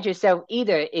can't change yourself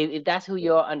either if that's who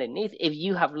you're underneath. If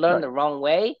you have learned Right. the wrong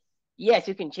way, yes,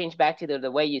 you can change back to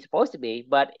the way you're supposed to be.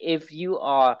 But if you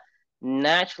are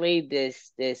naturally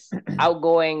this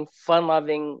outgoing, fun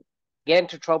loving, get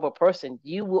into trouble person,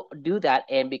 you will do that.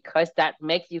 And because that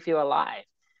makes you feel alive, Right.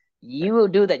 you will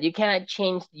do that. You cannot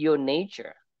change your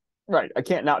nature. Right. I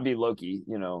can't not be Loki,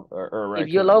 or a If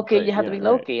you're raccoon. Loki, Right. you have to be Right.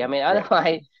 Loki. I Right. mean, Right.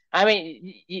 otherwise, I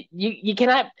mean, you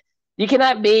cannot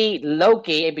be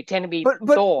Loki and pretend to be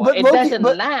Thor. It doesn't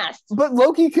last. But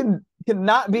Loki can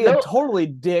not be a Lo- totally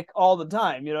dick all the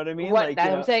time. You know what I mean? what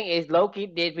I'm saying is Loki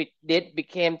did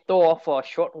became Thor for a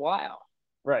short while,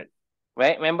 right.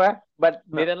 right? Remember, but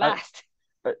No, didn't last.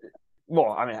 I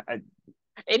well, I mean,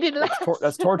 It didn't that's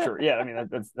last. torture. Yeah, I mean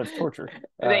that's torture.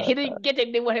 He didn't get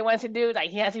to do what he wants to do. Like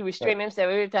he has to Right. restrain himself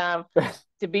every time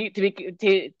to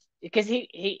because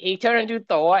he turned into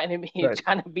Thor and he's Right.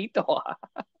 trying to beat Thor.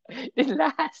 It didn't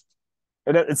last.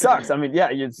 It sucks. I mean, yeah,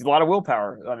 it's a lot of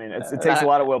willpower. I mean, it takes a Uh,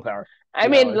 lot of willpower. I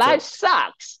mean, It's life like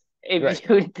sucks right. if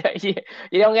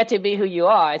you don't get to be who you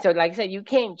are. So, like I said, you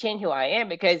can't change who I am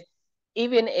because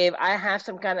even if I have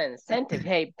some kind of incentive,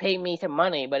 hey, pay me some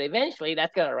money, but eventually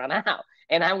that's gonna run out,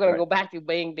 and I'm gonna Right. go back to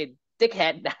being the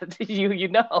dickhead that you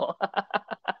know.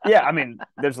 Yeah, I mean,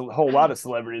 there's a whole lot of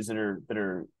celebrities that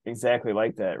are exactly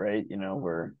like that, right?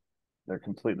 Where they're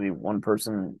completely one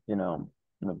person, in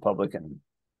the public and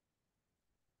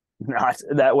not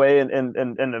that way, and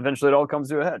eventually it all comes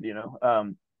to a head.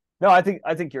 No, I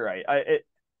think you're right.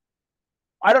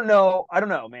 I don't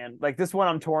know, man. Like this one,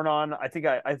 I'm torn on. I think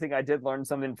I did learn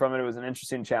something from it. It was an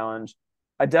interesting challenge.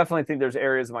 I definitely think there's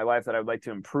areas of my life that I would like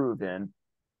to improve in.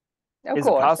 Of Is it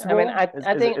course. I mean, possible?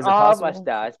 I think Is it all of us possible?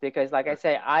 does because, like I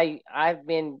say, I've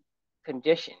been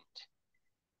conditioned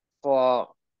for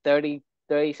 30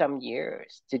 some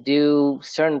years to do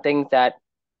certain things that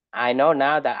I know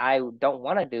now that I don't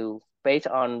want to do based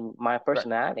on my Right.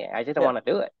 personality. I just don't Yeah. want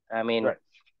to do it. I mean, Right.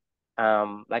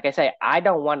 like I say, I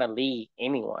don't want to lead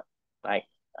anyone. Like,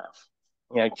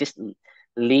 uh, just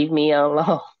leave me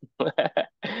alone.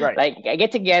 Right. Like, I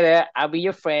get together, I'll be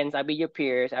your friends, I'll be your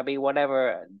peers, I'll be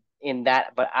whatever in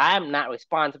that, but I'm not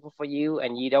responsible for you,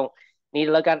 and you don't need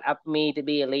to look up me to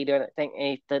be a leader. I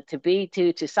think to be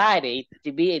to society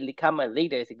to become a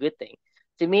leader is a good thing.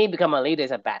 To me, become a leader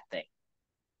is a bad thing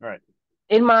Right.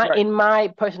 in my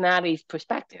Right. personality's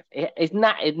perspective. It's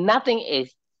not. Nothing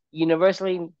is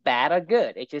universally bad or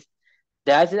good. It just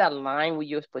does it align with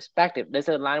your perspective? Does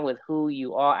it align with who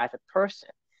you are as a person?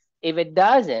 If it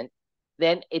doesn't,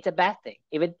 then it's a bad thing.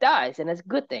 If it does, then it's a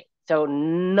good thing. So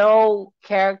no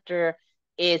character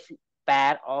is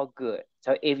bad or good.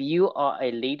 So if you are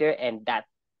a leader and that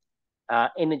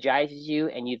energizes you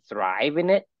and you thrive in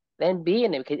it, then be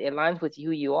in it because it aligns with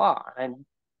who you are and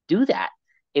do that.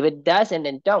 If it doesn't,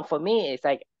 then don't. For me, it's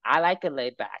like I like to lay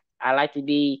back. I like to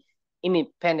be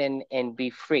independent and be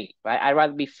free, right? I'd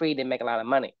rather be free than make a lot of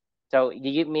money. So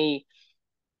you give me,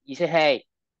 you say, hey,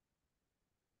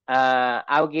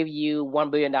 I'll give you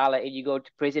 $1 billion if you go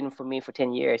to prison for me for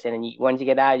 10 years, and then once you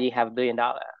get out, you have $1 billion.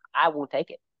 I won't take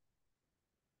it.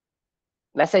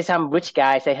 Let's say some rich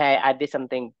guy say, "Hey, I did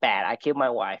something bad. I killed my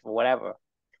wife or whatever."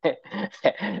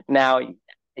 Now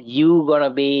you gonna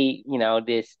be,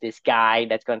 this guy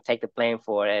that's gonna take the blame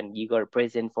for it, and you go to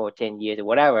prison for 10 years or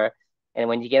whatever. And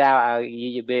when you get out, I'll give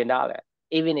you $1 billion.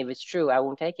 Even if it's true, I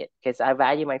won't take it because I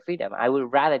value my freedom. I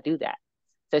would rather do that.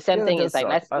 So same Yeah, that thing is does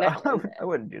like suck. let's let. I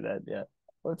wouldn't do that. Yeah.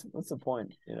 What's the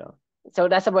point? So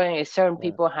that's the point. Is certain Yeah.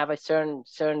 people have a certain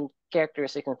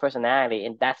characteristic and personality,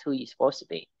 and that's who you're supposed to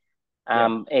be.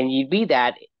 Yeah. And you be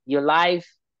that, your life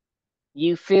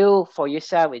you feel for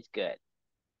yourself is good.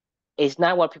 It's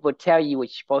not what people tell you what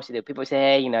you're supposed to do. People say,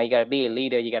 hey, you gotta be a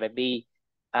leader, you gotta be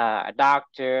a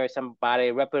doctor,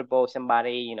 somebody reputable,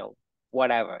 somebody,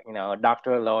 whatever,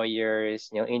 doctor, lawyers,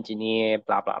 engineer,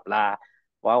 blah blah blah.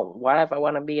 Well, what if I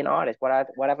want to be an artist? What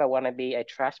if I want to be a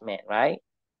trash man, right?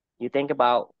 You think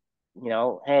about,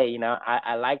 hey,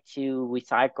 I like to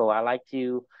recycle. I like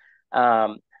to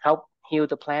help heal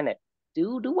the planet.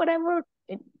 Do whatever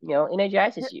Yeah.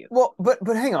 energizes you. Well, but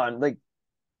hang on. Like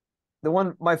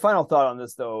my final thought on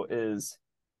this though is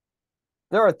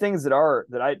there are things that are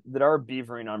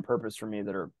beavering on purpose for me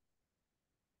that are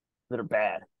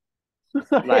bad.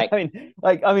 Like,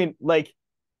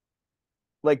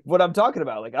 Like what I'm talking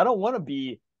about. Like I don't want to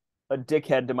be a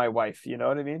dickhead to my wife. You know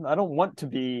what I mean? I don't want to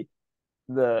be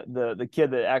the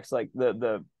kid that acts like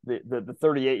the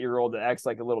 38-year-old that acts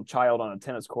like a little child on a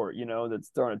tennis court. That's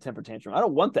throwing a temper tantrum. I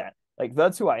don't want that. Like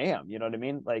that's who I am. You know what I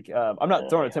mean? Like I'm not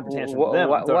throwing a temper tantrum to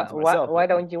them. I'm throwing it to myself. why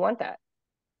don't you want that?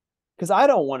 Because I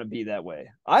don't want to be that way.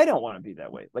 I don't want to be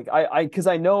that way. Like because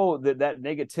I know that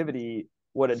negativity,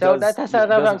 what it So does, that's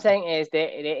what I'm doesn't. saying is there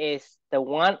is the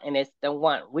one and it's the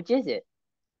one. Which is it?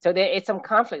 So there is some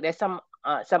conflict. There's some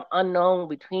unknown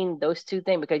between those two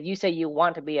things because you say you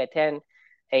want to be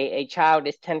a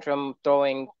childish tantrum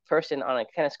throwing person on a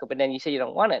tennis court, but then you say you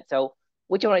don't want it. So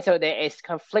which one? So there is I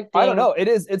don't conflicting. know. It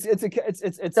is. So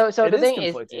It the is thing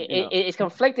is, conflicting. You know. it's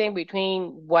conflicting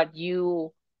between what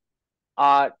you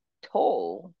are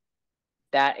told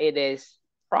that it is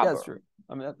Yeah, that's proper true.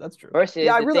 I mean, that's true. Yeah, versus the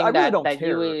I thing really that don't you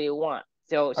care. really want.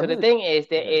 So I the really, thing is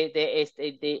yeah.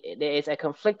 there is a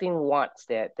conflicting wants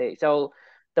there. So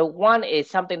the one is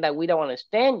something that we don't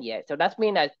understand yet. So that's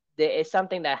mean that there is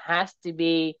something that has to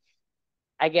be,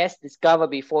 I guess, discovered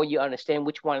before you understand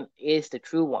which one is the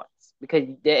true ones. Because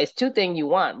there is two things you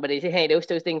want, but they say, hey, those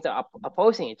two things are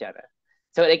opposing each other.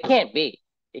 So it can't be.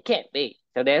 It can't be.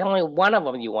 So there's only one of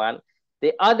them you want.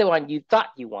 The other one you thought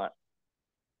you want.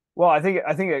 Well, I think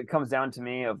it comes down to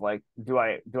me of like, do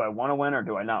I want to win or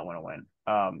do I not want to win?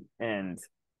 And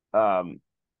um,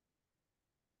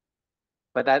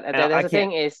 But and that's the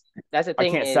thing is I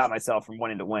can't stop myself from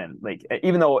wanting to win. Like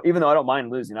even though I don't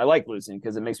mind losing, I like losing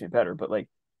because it makes me better. But like,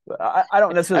 I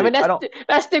don't I necessarily. mean I don't.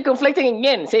 that's still conflicting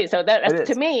again. See, so It that's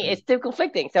to is. me It it's is. still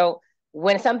conflicting. So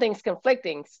when something's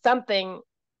conflicting, something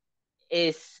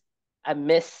is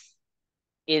amiss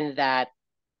in that,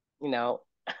 you know.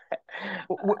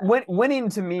 Winning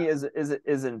to me is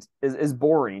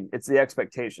boring. It's the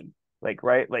expectation. Like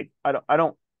right. Like I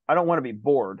don't want to be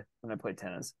bored when I play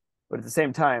tennis. But at the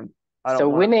same time, I don't So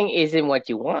want to. winning isn't what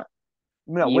you want.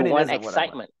 No, You winning want isn't what I want.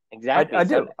 excitement. Exactly. I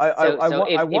So do. I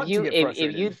if want to get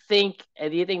frustrated. you think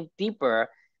deeper,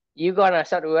 you're gonna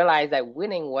start to realize that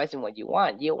winning wasn't what you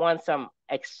want. You want some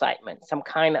excitement, some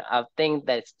kind of thing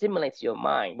that stimulates your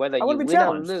mind, whether I want you to be win or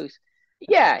challenged. lose.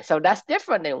 Yeah, so that's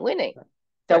different than winning.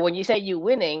 So Right. when you say you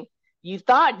winning, you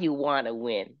thought you want to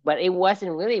win, but it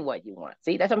wasn't really what you want.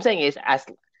 See, that's what I'm saying is as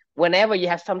whenever you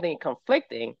have something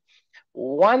conflicting,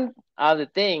 one other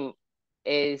thing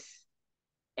is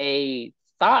a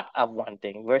thought of one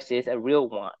thing versus a real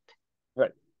want,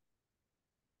 Right.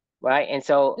 right? And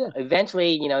so Yeah.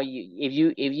 eventually,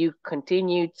 if you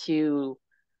continue to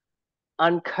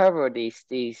uncover these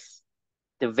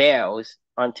the veils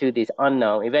onto this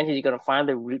unknown, eventually you're gonna find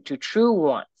the root to true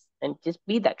wants and just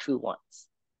be that true wants.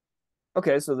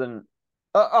 Okay. So then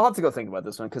I'll have to go think about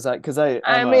this one because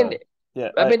I mean, yeah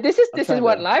I'm this is trying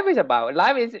what to life is about.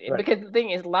 Life is right. because the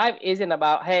thing is, life isn't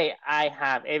about hey, I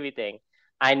have everything,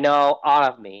 I know all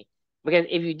of me. Because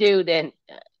if you do, then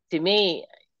to me,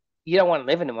 you don't want to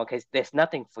live anymore because there's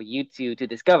nothing for you to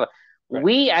discover. Right.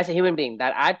 We as a human being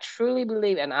that I truly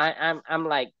believe, and I'm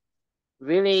like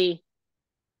really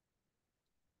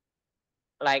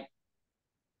like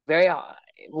very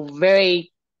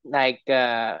very like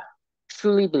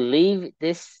truly believe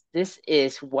this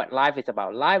is what life is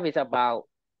about. Life is about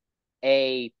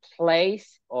a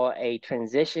place or a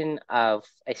transition of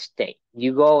a state.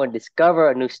 You go and discover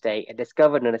a new state and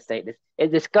discover another state.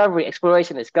 It's discovery,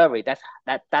 exploration, discovery.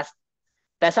 That's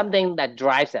something that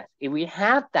drives us. If we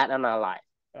have that in our life,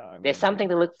 I there's mean, something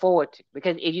to look forward to.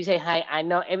 Because if you say, "Hi, I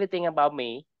know everything about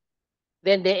me,"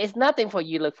 then there is nothing for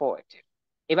you to look forward to.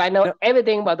 If I know no,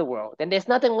 everything about the world, then there's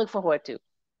nothing to look forward to.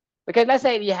 Because let's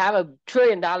say you have $1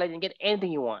 trillion and get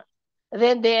anything you want,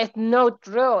 then there's no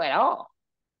thrill at all.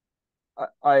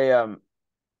 I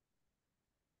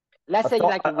Let's say you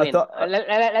like to I win. thought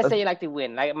Let's say you like to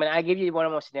win. Like I mean, I give you one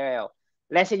more scenario.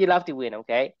 Let's say you love to win.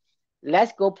 Okay,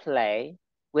 let's go play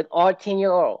with all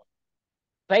 10-year-old.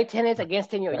 Play tennis right,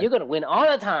 against 10-year-old. right, You're gonna win all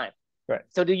the time. right.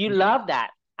 So do you love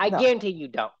that? I No, guarantee you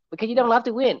don't, because you don't no. love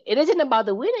to win. It isn't about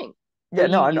the winning. So Yeah,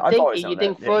 no, I've always you known that.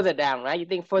 think Yeah, further down, right? You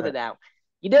think further right. down.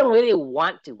 You don't really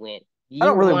want to win. I You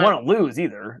don't really want want to lose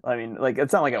either. I mean, like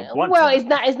it's not like I want well, to.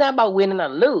 it's not about winning or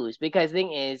lose, because the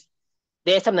thing is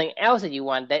there's something else that you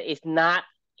want that is not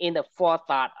in the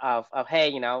forethought of hey,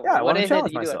 Yeah, I what want to is it that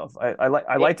challenge you do? myself. I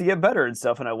It, like to get better and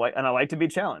stuff, and I like to be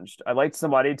challenged. I like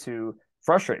somebody to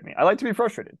frustrate me. I like to be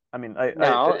frustrated. I mean, I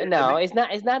no, think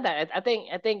it's not that. I think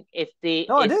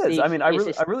no, it is. I mean, it's I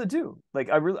just, really do. Like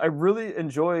I really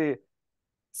enjoy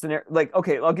scenario. Like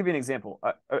okay, I'll give you an example.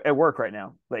 At work right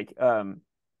now, like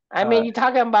I uh, mean, you're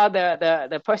talking about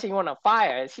the person you want to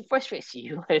fire. She frustrates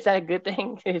you. Is that a good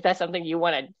thing? Is that something you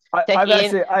want to take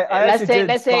in? I actually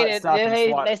did stop and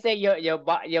swat. Let's say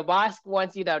your boss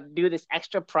wants you to do this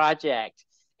extra project,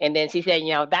 and then she said,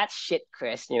 that's shit,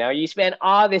 Chris. You spend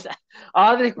all this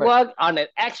Right. work on an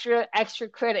extra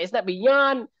credit. It's not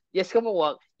beyond your scope of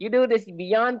work. You do this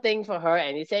beyond thing for her,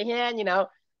 and you say, yeah,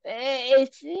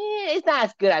 it's not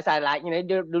as good as I like.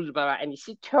 Do blah, blah, and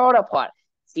she tore it apart.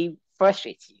 She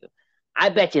frustrates you. I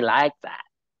bet you like that.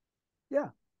 Yeah,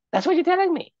 That's what you're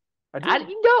telling me. I do.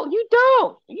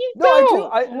 You No, I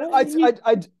do.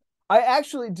 don't. I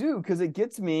actually do because it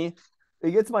gets me.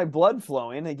 it gets my blood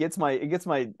flowing. It gets my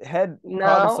head problem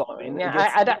No, solving. yeah,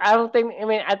 It gets I don't think. I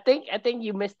mean, I think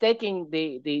you're mistaking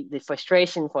the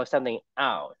frustration for something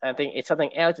else. I think it's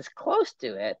something else is close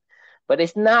to it, but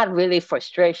it's not really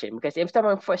frustration because if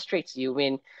someone frustrates you, I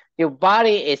mean, your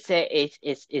body is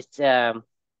it's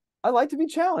I like to be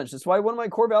challenged. That's why one of my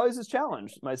core values is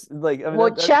challenge. My like I mean well,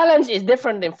 that challenge is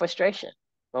different than frustration.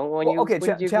 well okay,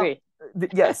 Wouldn't you challenge agree?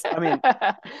 yes. I mean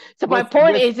So my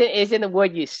point with is in the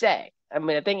word you say. I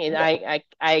mean, the thing is, yeah.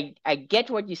 I get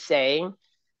what you're saying,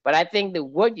 but I think the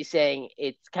word you're saying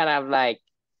it's kind of like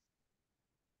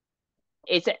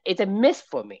it's a miss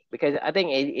for me because I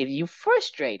think if you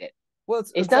frustrated, Well,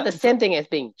 it's not the same thing as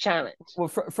being challenged. well,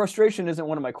 frustration isn't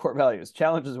one of my core values.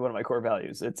 Challenge is one of my core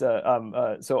values. It's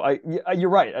a so you're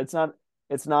right. It's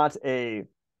not a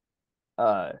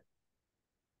uh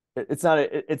it's not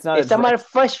a If direct. someone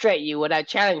frustrate you without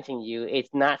challenging you, it's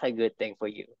not a good thing for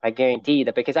you. I guarantee you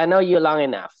that because I know you long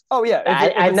enough. Oh yeah, if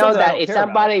I it's know something I that don't if care about,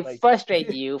 somebody like if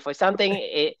frustrates you, you for something,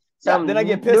 yeah, then I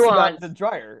get some pissed about the nuance.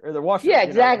 dryer or the washer. Yeah,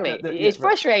 You know, like exactly. yeah, It's right,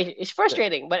 frustrating. It's right,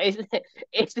 frustrating, but it's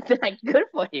it's not good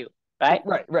for you, right?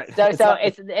 right, right. So It's not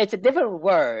it's a different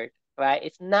word, right?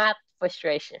 It's not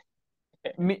frustration.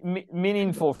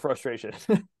 meaningful frustration.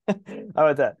 How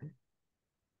about that?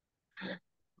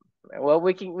 Well,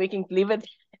 we can leave it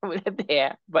leave it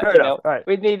there, but Fair enough. All right.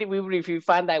 we if you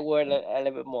find that word a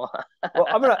little bit more. Well,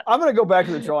 I'm gonna go back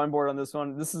to the drawing board on this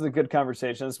one. This is a good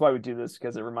conversation. That's why we do this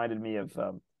because it reminded me of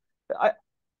I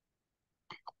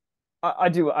I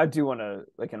do want to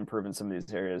like improve in some of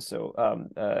these areas. So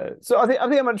so I think I'm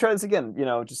gonna try this again. You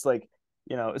know, just like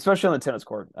especially on the tennis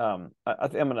court. I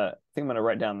think I'm gonna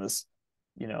write down this.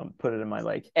 Put it in my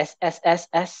like S S S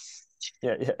S.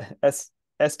 yeah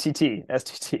STT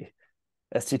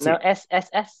No, STT S S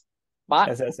S. Bot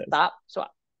SSS stop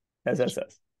swap.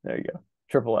 SSS. There you go.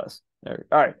 Triple S. There.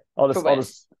 All right. I'll just Triple I'll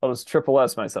just S. I'll just triple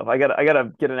S myself. I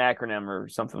gotta get an acronym or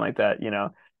something like that.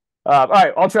 All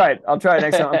right, I'll try it. I'll try it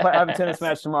next time. I have a tennis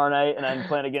match tomorrow night, and I'm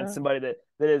playing against somebody that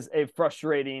is a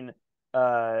frustrating, It's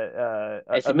a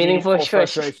a meaningful meaningful shush.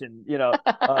 frustration. He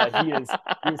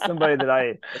is somebody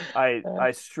that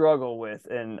I struggle with,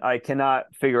 and I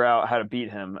cannot figure out how to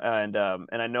beat him, and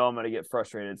I know I'm gonna get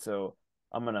frustrated, so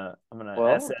I'm gonna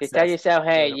Well, just tell SSS yourself,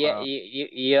 hey, tomorrow.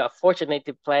 you're fortunate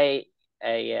to play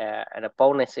a an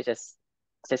opponent such as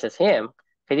him.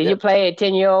 Because if you Yep. play a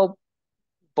 10-year-old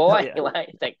Oh boy, yeah. right,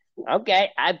 it's like, okay,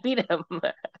 I beat him.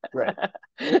 Right.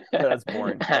 Yeah, that's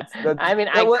boring. That's that I mean,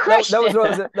 that I was that, crushed that was him.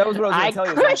 what I was going to I tell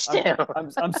you is crushed him.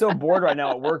 I'm so bored right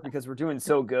now at work because we're doing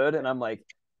so good, and I'm like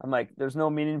there's no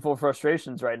meaningful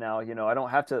frustrations right now. I don't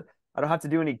have to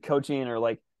do any coaching or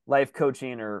like life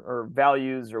coaching or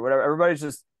values or whatever. Everybody's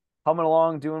just humming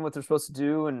along doing what they're supposed to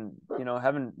do, and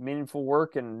having meaningful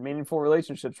work and meaningful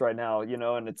relationships right now.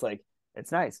 And it's like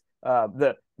it's nice.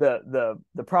 The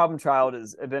problem child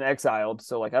has been exiled,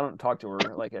 so like I don't talk to her.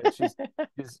 Like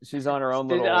she's on her own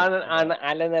She's little. on the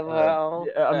island of her own.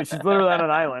 Yeah, I mean, she's literally on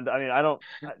an island. I mean, I don't.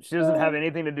 She doesn't have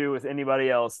anything to do with anybody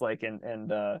else. Like,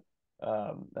 so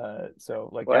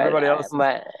like Well, everybody else is.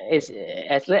 but it's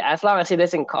as long as he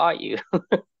doesn't call you.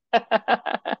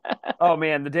 Oh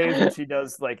man, the days when she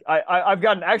does like I've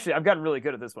gotten really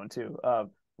good at this one too.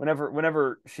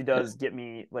 Whenever she does get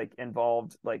me like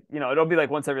involved, like it'll be like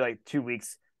once every like 2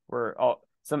 weeks where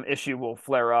some issue will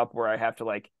flare up where I have to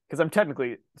like because I'm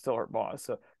technically still her boss,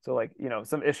 so like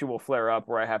some issue will flare up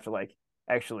where I have to like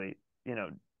actually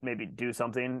maybe do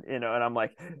something, and I'm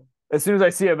like as soon as I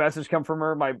see a message come from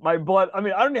her, my blood. I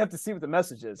mean, I don't even have to see what the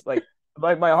message is. Like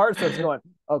my heart starts going,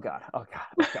 oh god, oh god,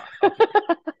 oh god, okay.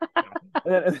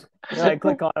 And then I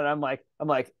click on it. I'm like,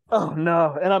 oh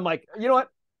no, and I'm like, you know what?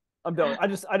 I'm done. I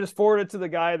just forward it to the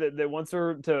guy that wants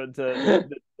her and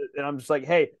I'm just like,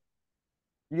 hey,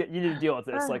 you need to deal with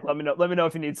this. Like, let me know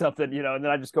if you need something, and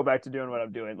then I just go back to doing what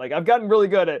I'm doing. Like, I've gotten really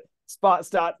good at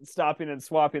stopping and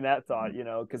swapping that thought,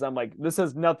 because I'm like, this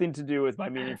has nothing to do with my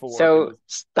meaningful work. And So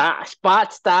this,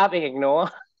 stop, and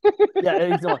ignore.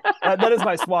 yeah, that is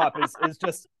my swap. Is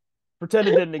just pretend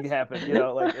it didn't happen.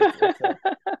 Like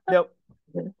nope.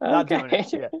 Not doing it.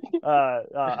 Okay. Yeah.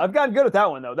 I've gotten good at that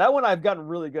one though. That one I've gotten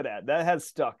really good at. That has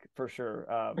stuck for sure.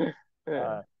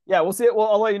 Yeah, we'll see it. Well,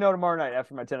 I'll let you know tomorrow night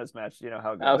after my tennis match. You know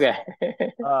how it goes. Okay.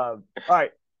 All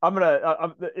right.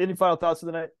 Any final thoughts for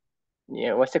the night?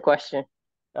 Yeah. What's the question?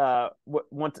 Do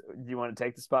you want to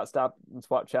take the spot stop and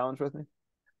swap challenge with me?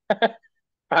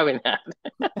 Probably not.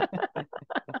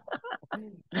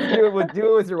 Do it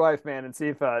with your wife, man, and see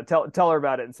if tell her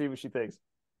about it and see what she thinks.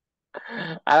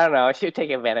 I don't know. She'll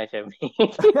take advantage of me.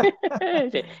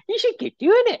 You should keep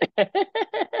doing it.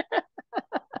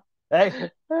 Hey,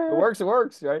 it works,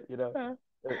 right?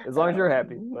 as long as you're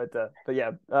happy. But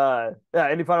yeah, yeah.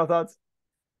 Any final thoughts?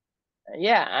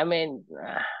 Yeah, I mean,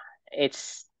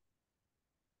 it's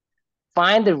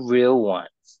find the real ones,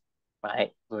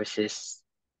 right? Versus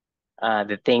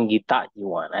the thing you thought you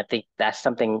want. I think that's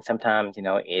something sometimes,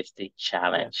 it's the Yeah,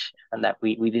 challenge and that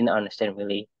we didn't understand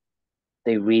really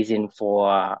the reason for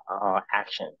our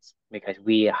actions because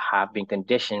we have been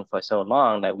conditioned for so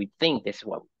long that we think this is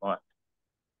what we want.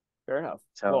 fair enough.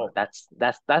 So Well,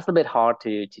 that's a bit hard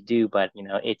to do, but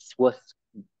it's worth,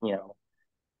 you know,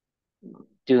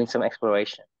 doing some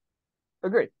exploration.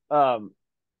 agree.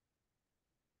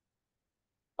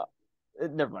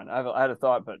 Never mind. I had a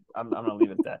thought, but I'm gonna leave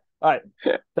it at that. All right.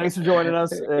 Thanks for joining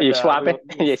us, and You're swapping?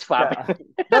 You're swapping.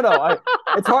 yeah. No, no.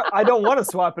 It's hard. I don't want to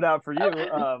swap it out for you,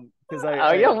 because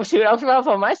Oh, yeah, shoot, I'm swapping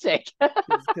for my sake.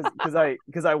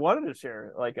 because I wanted to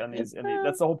share like on these and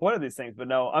that's the whole point of these things. But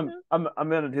no, I'm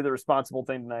gonna do the responsible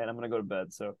thing tonight. I'm gonna go to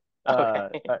bed. So,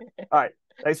 Okay. all right.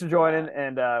 Thanks for Uh, joining,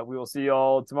 and we will see you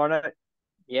all tomorrow night.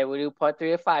 yeah, we'll do part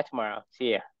 3 of 5 tomorrow.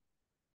 See ya.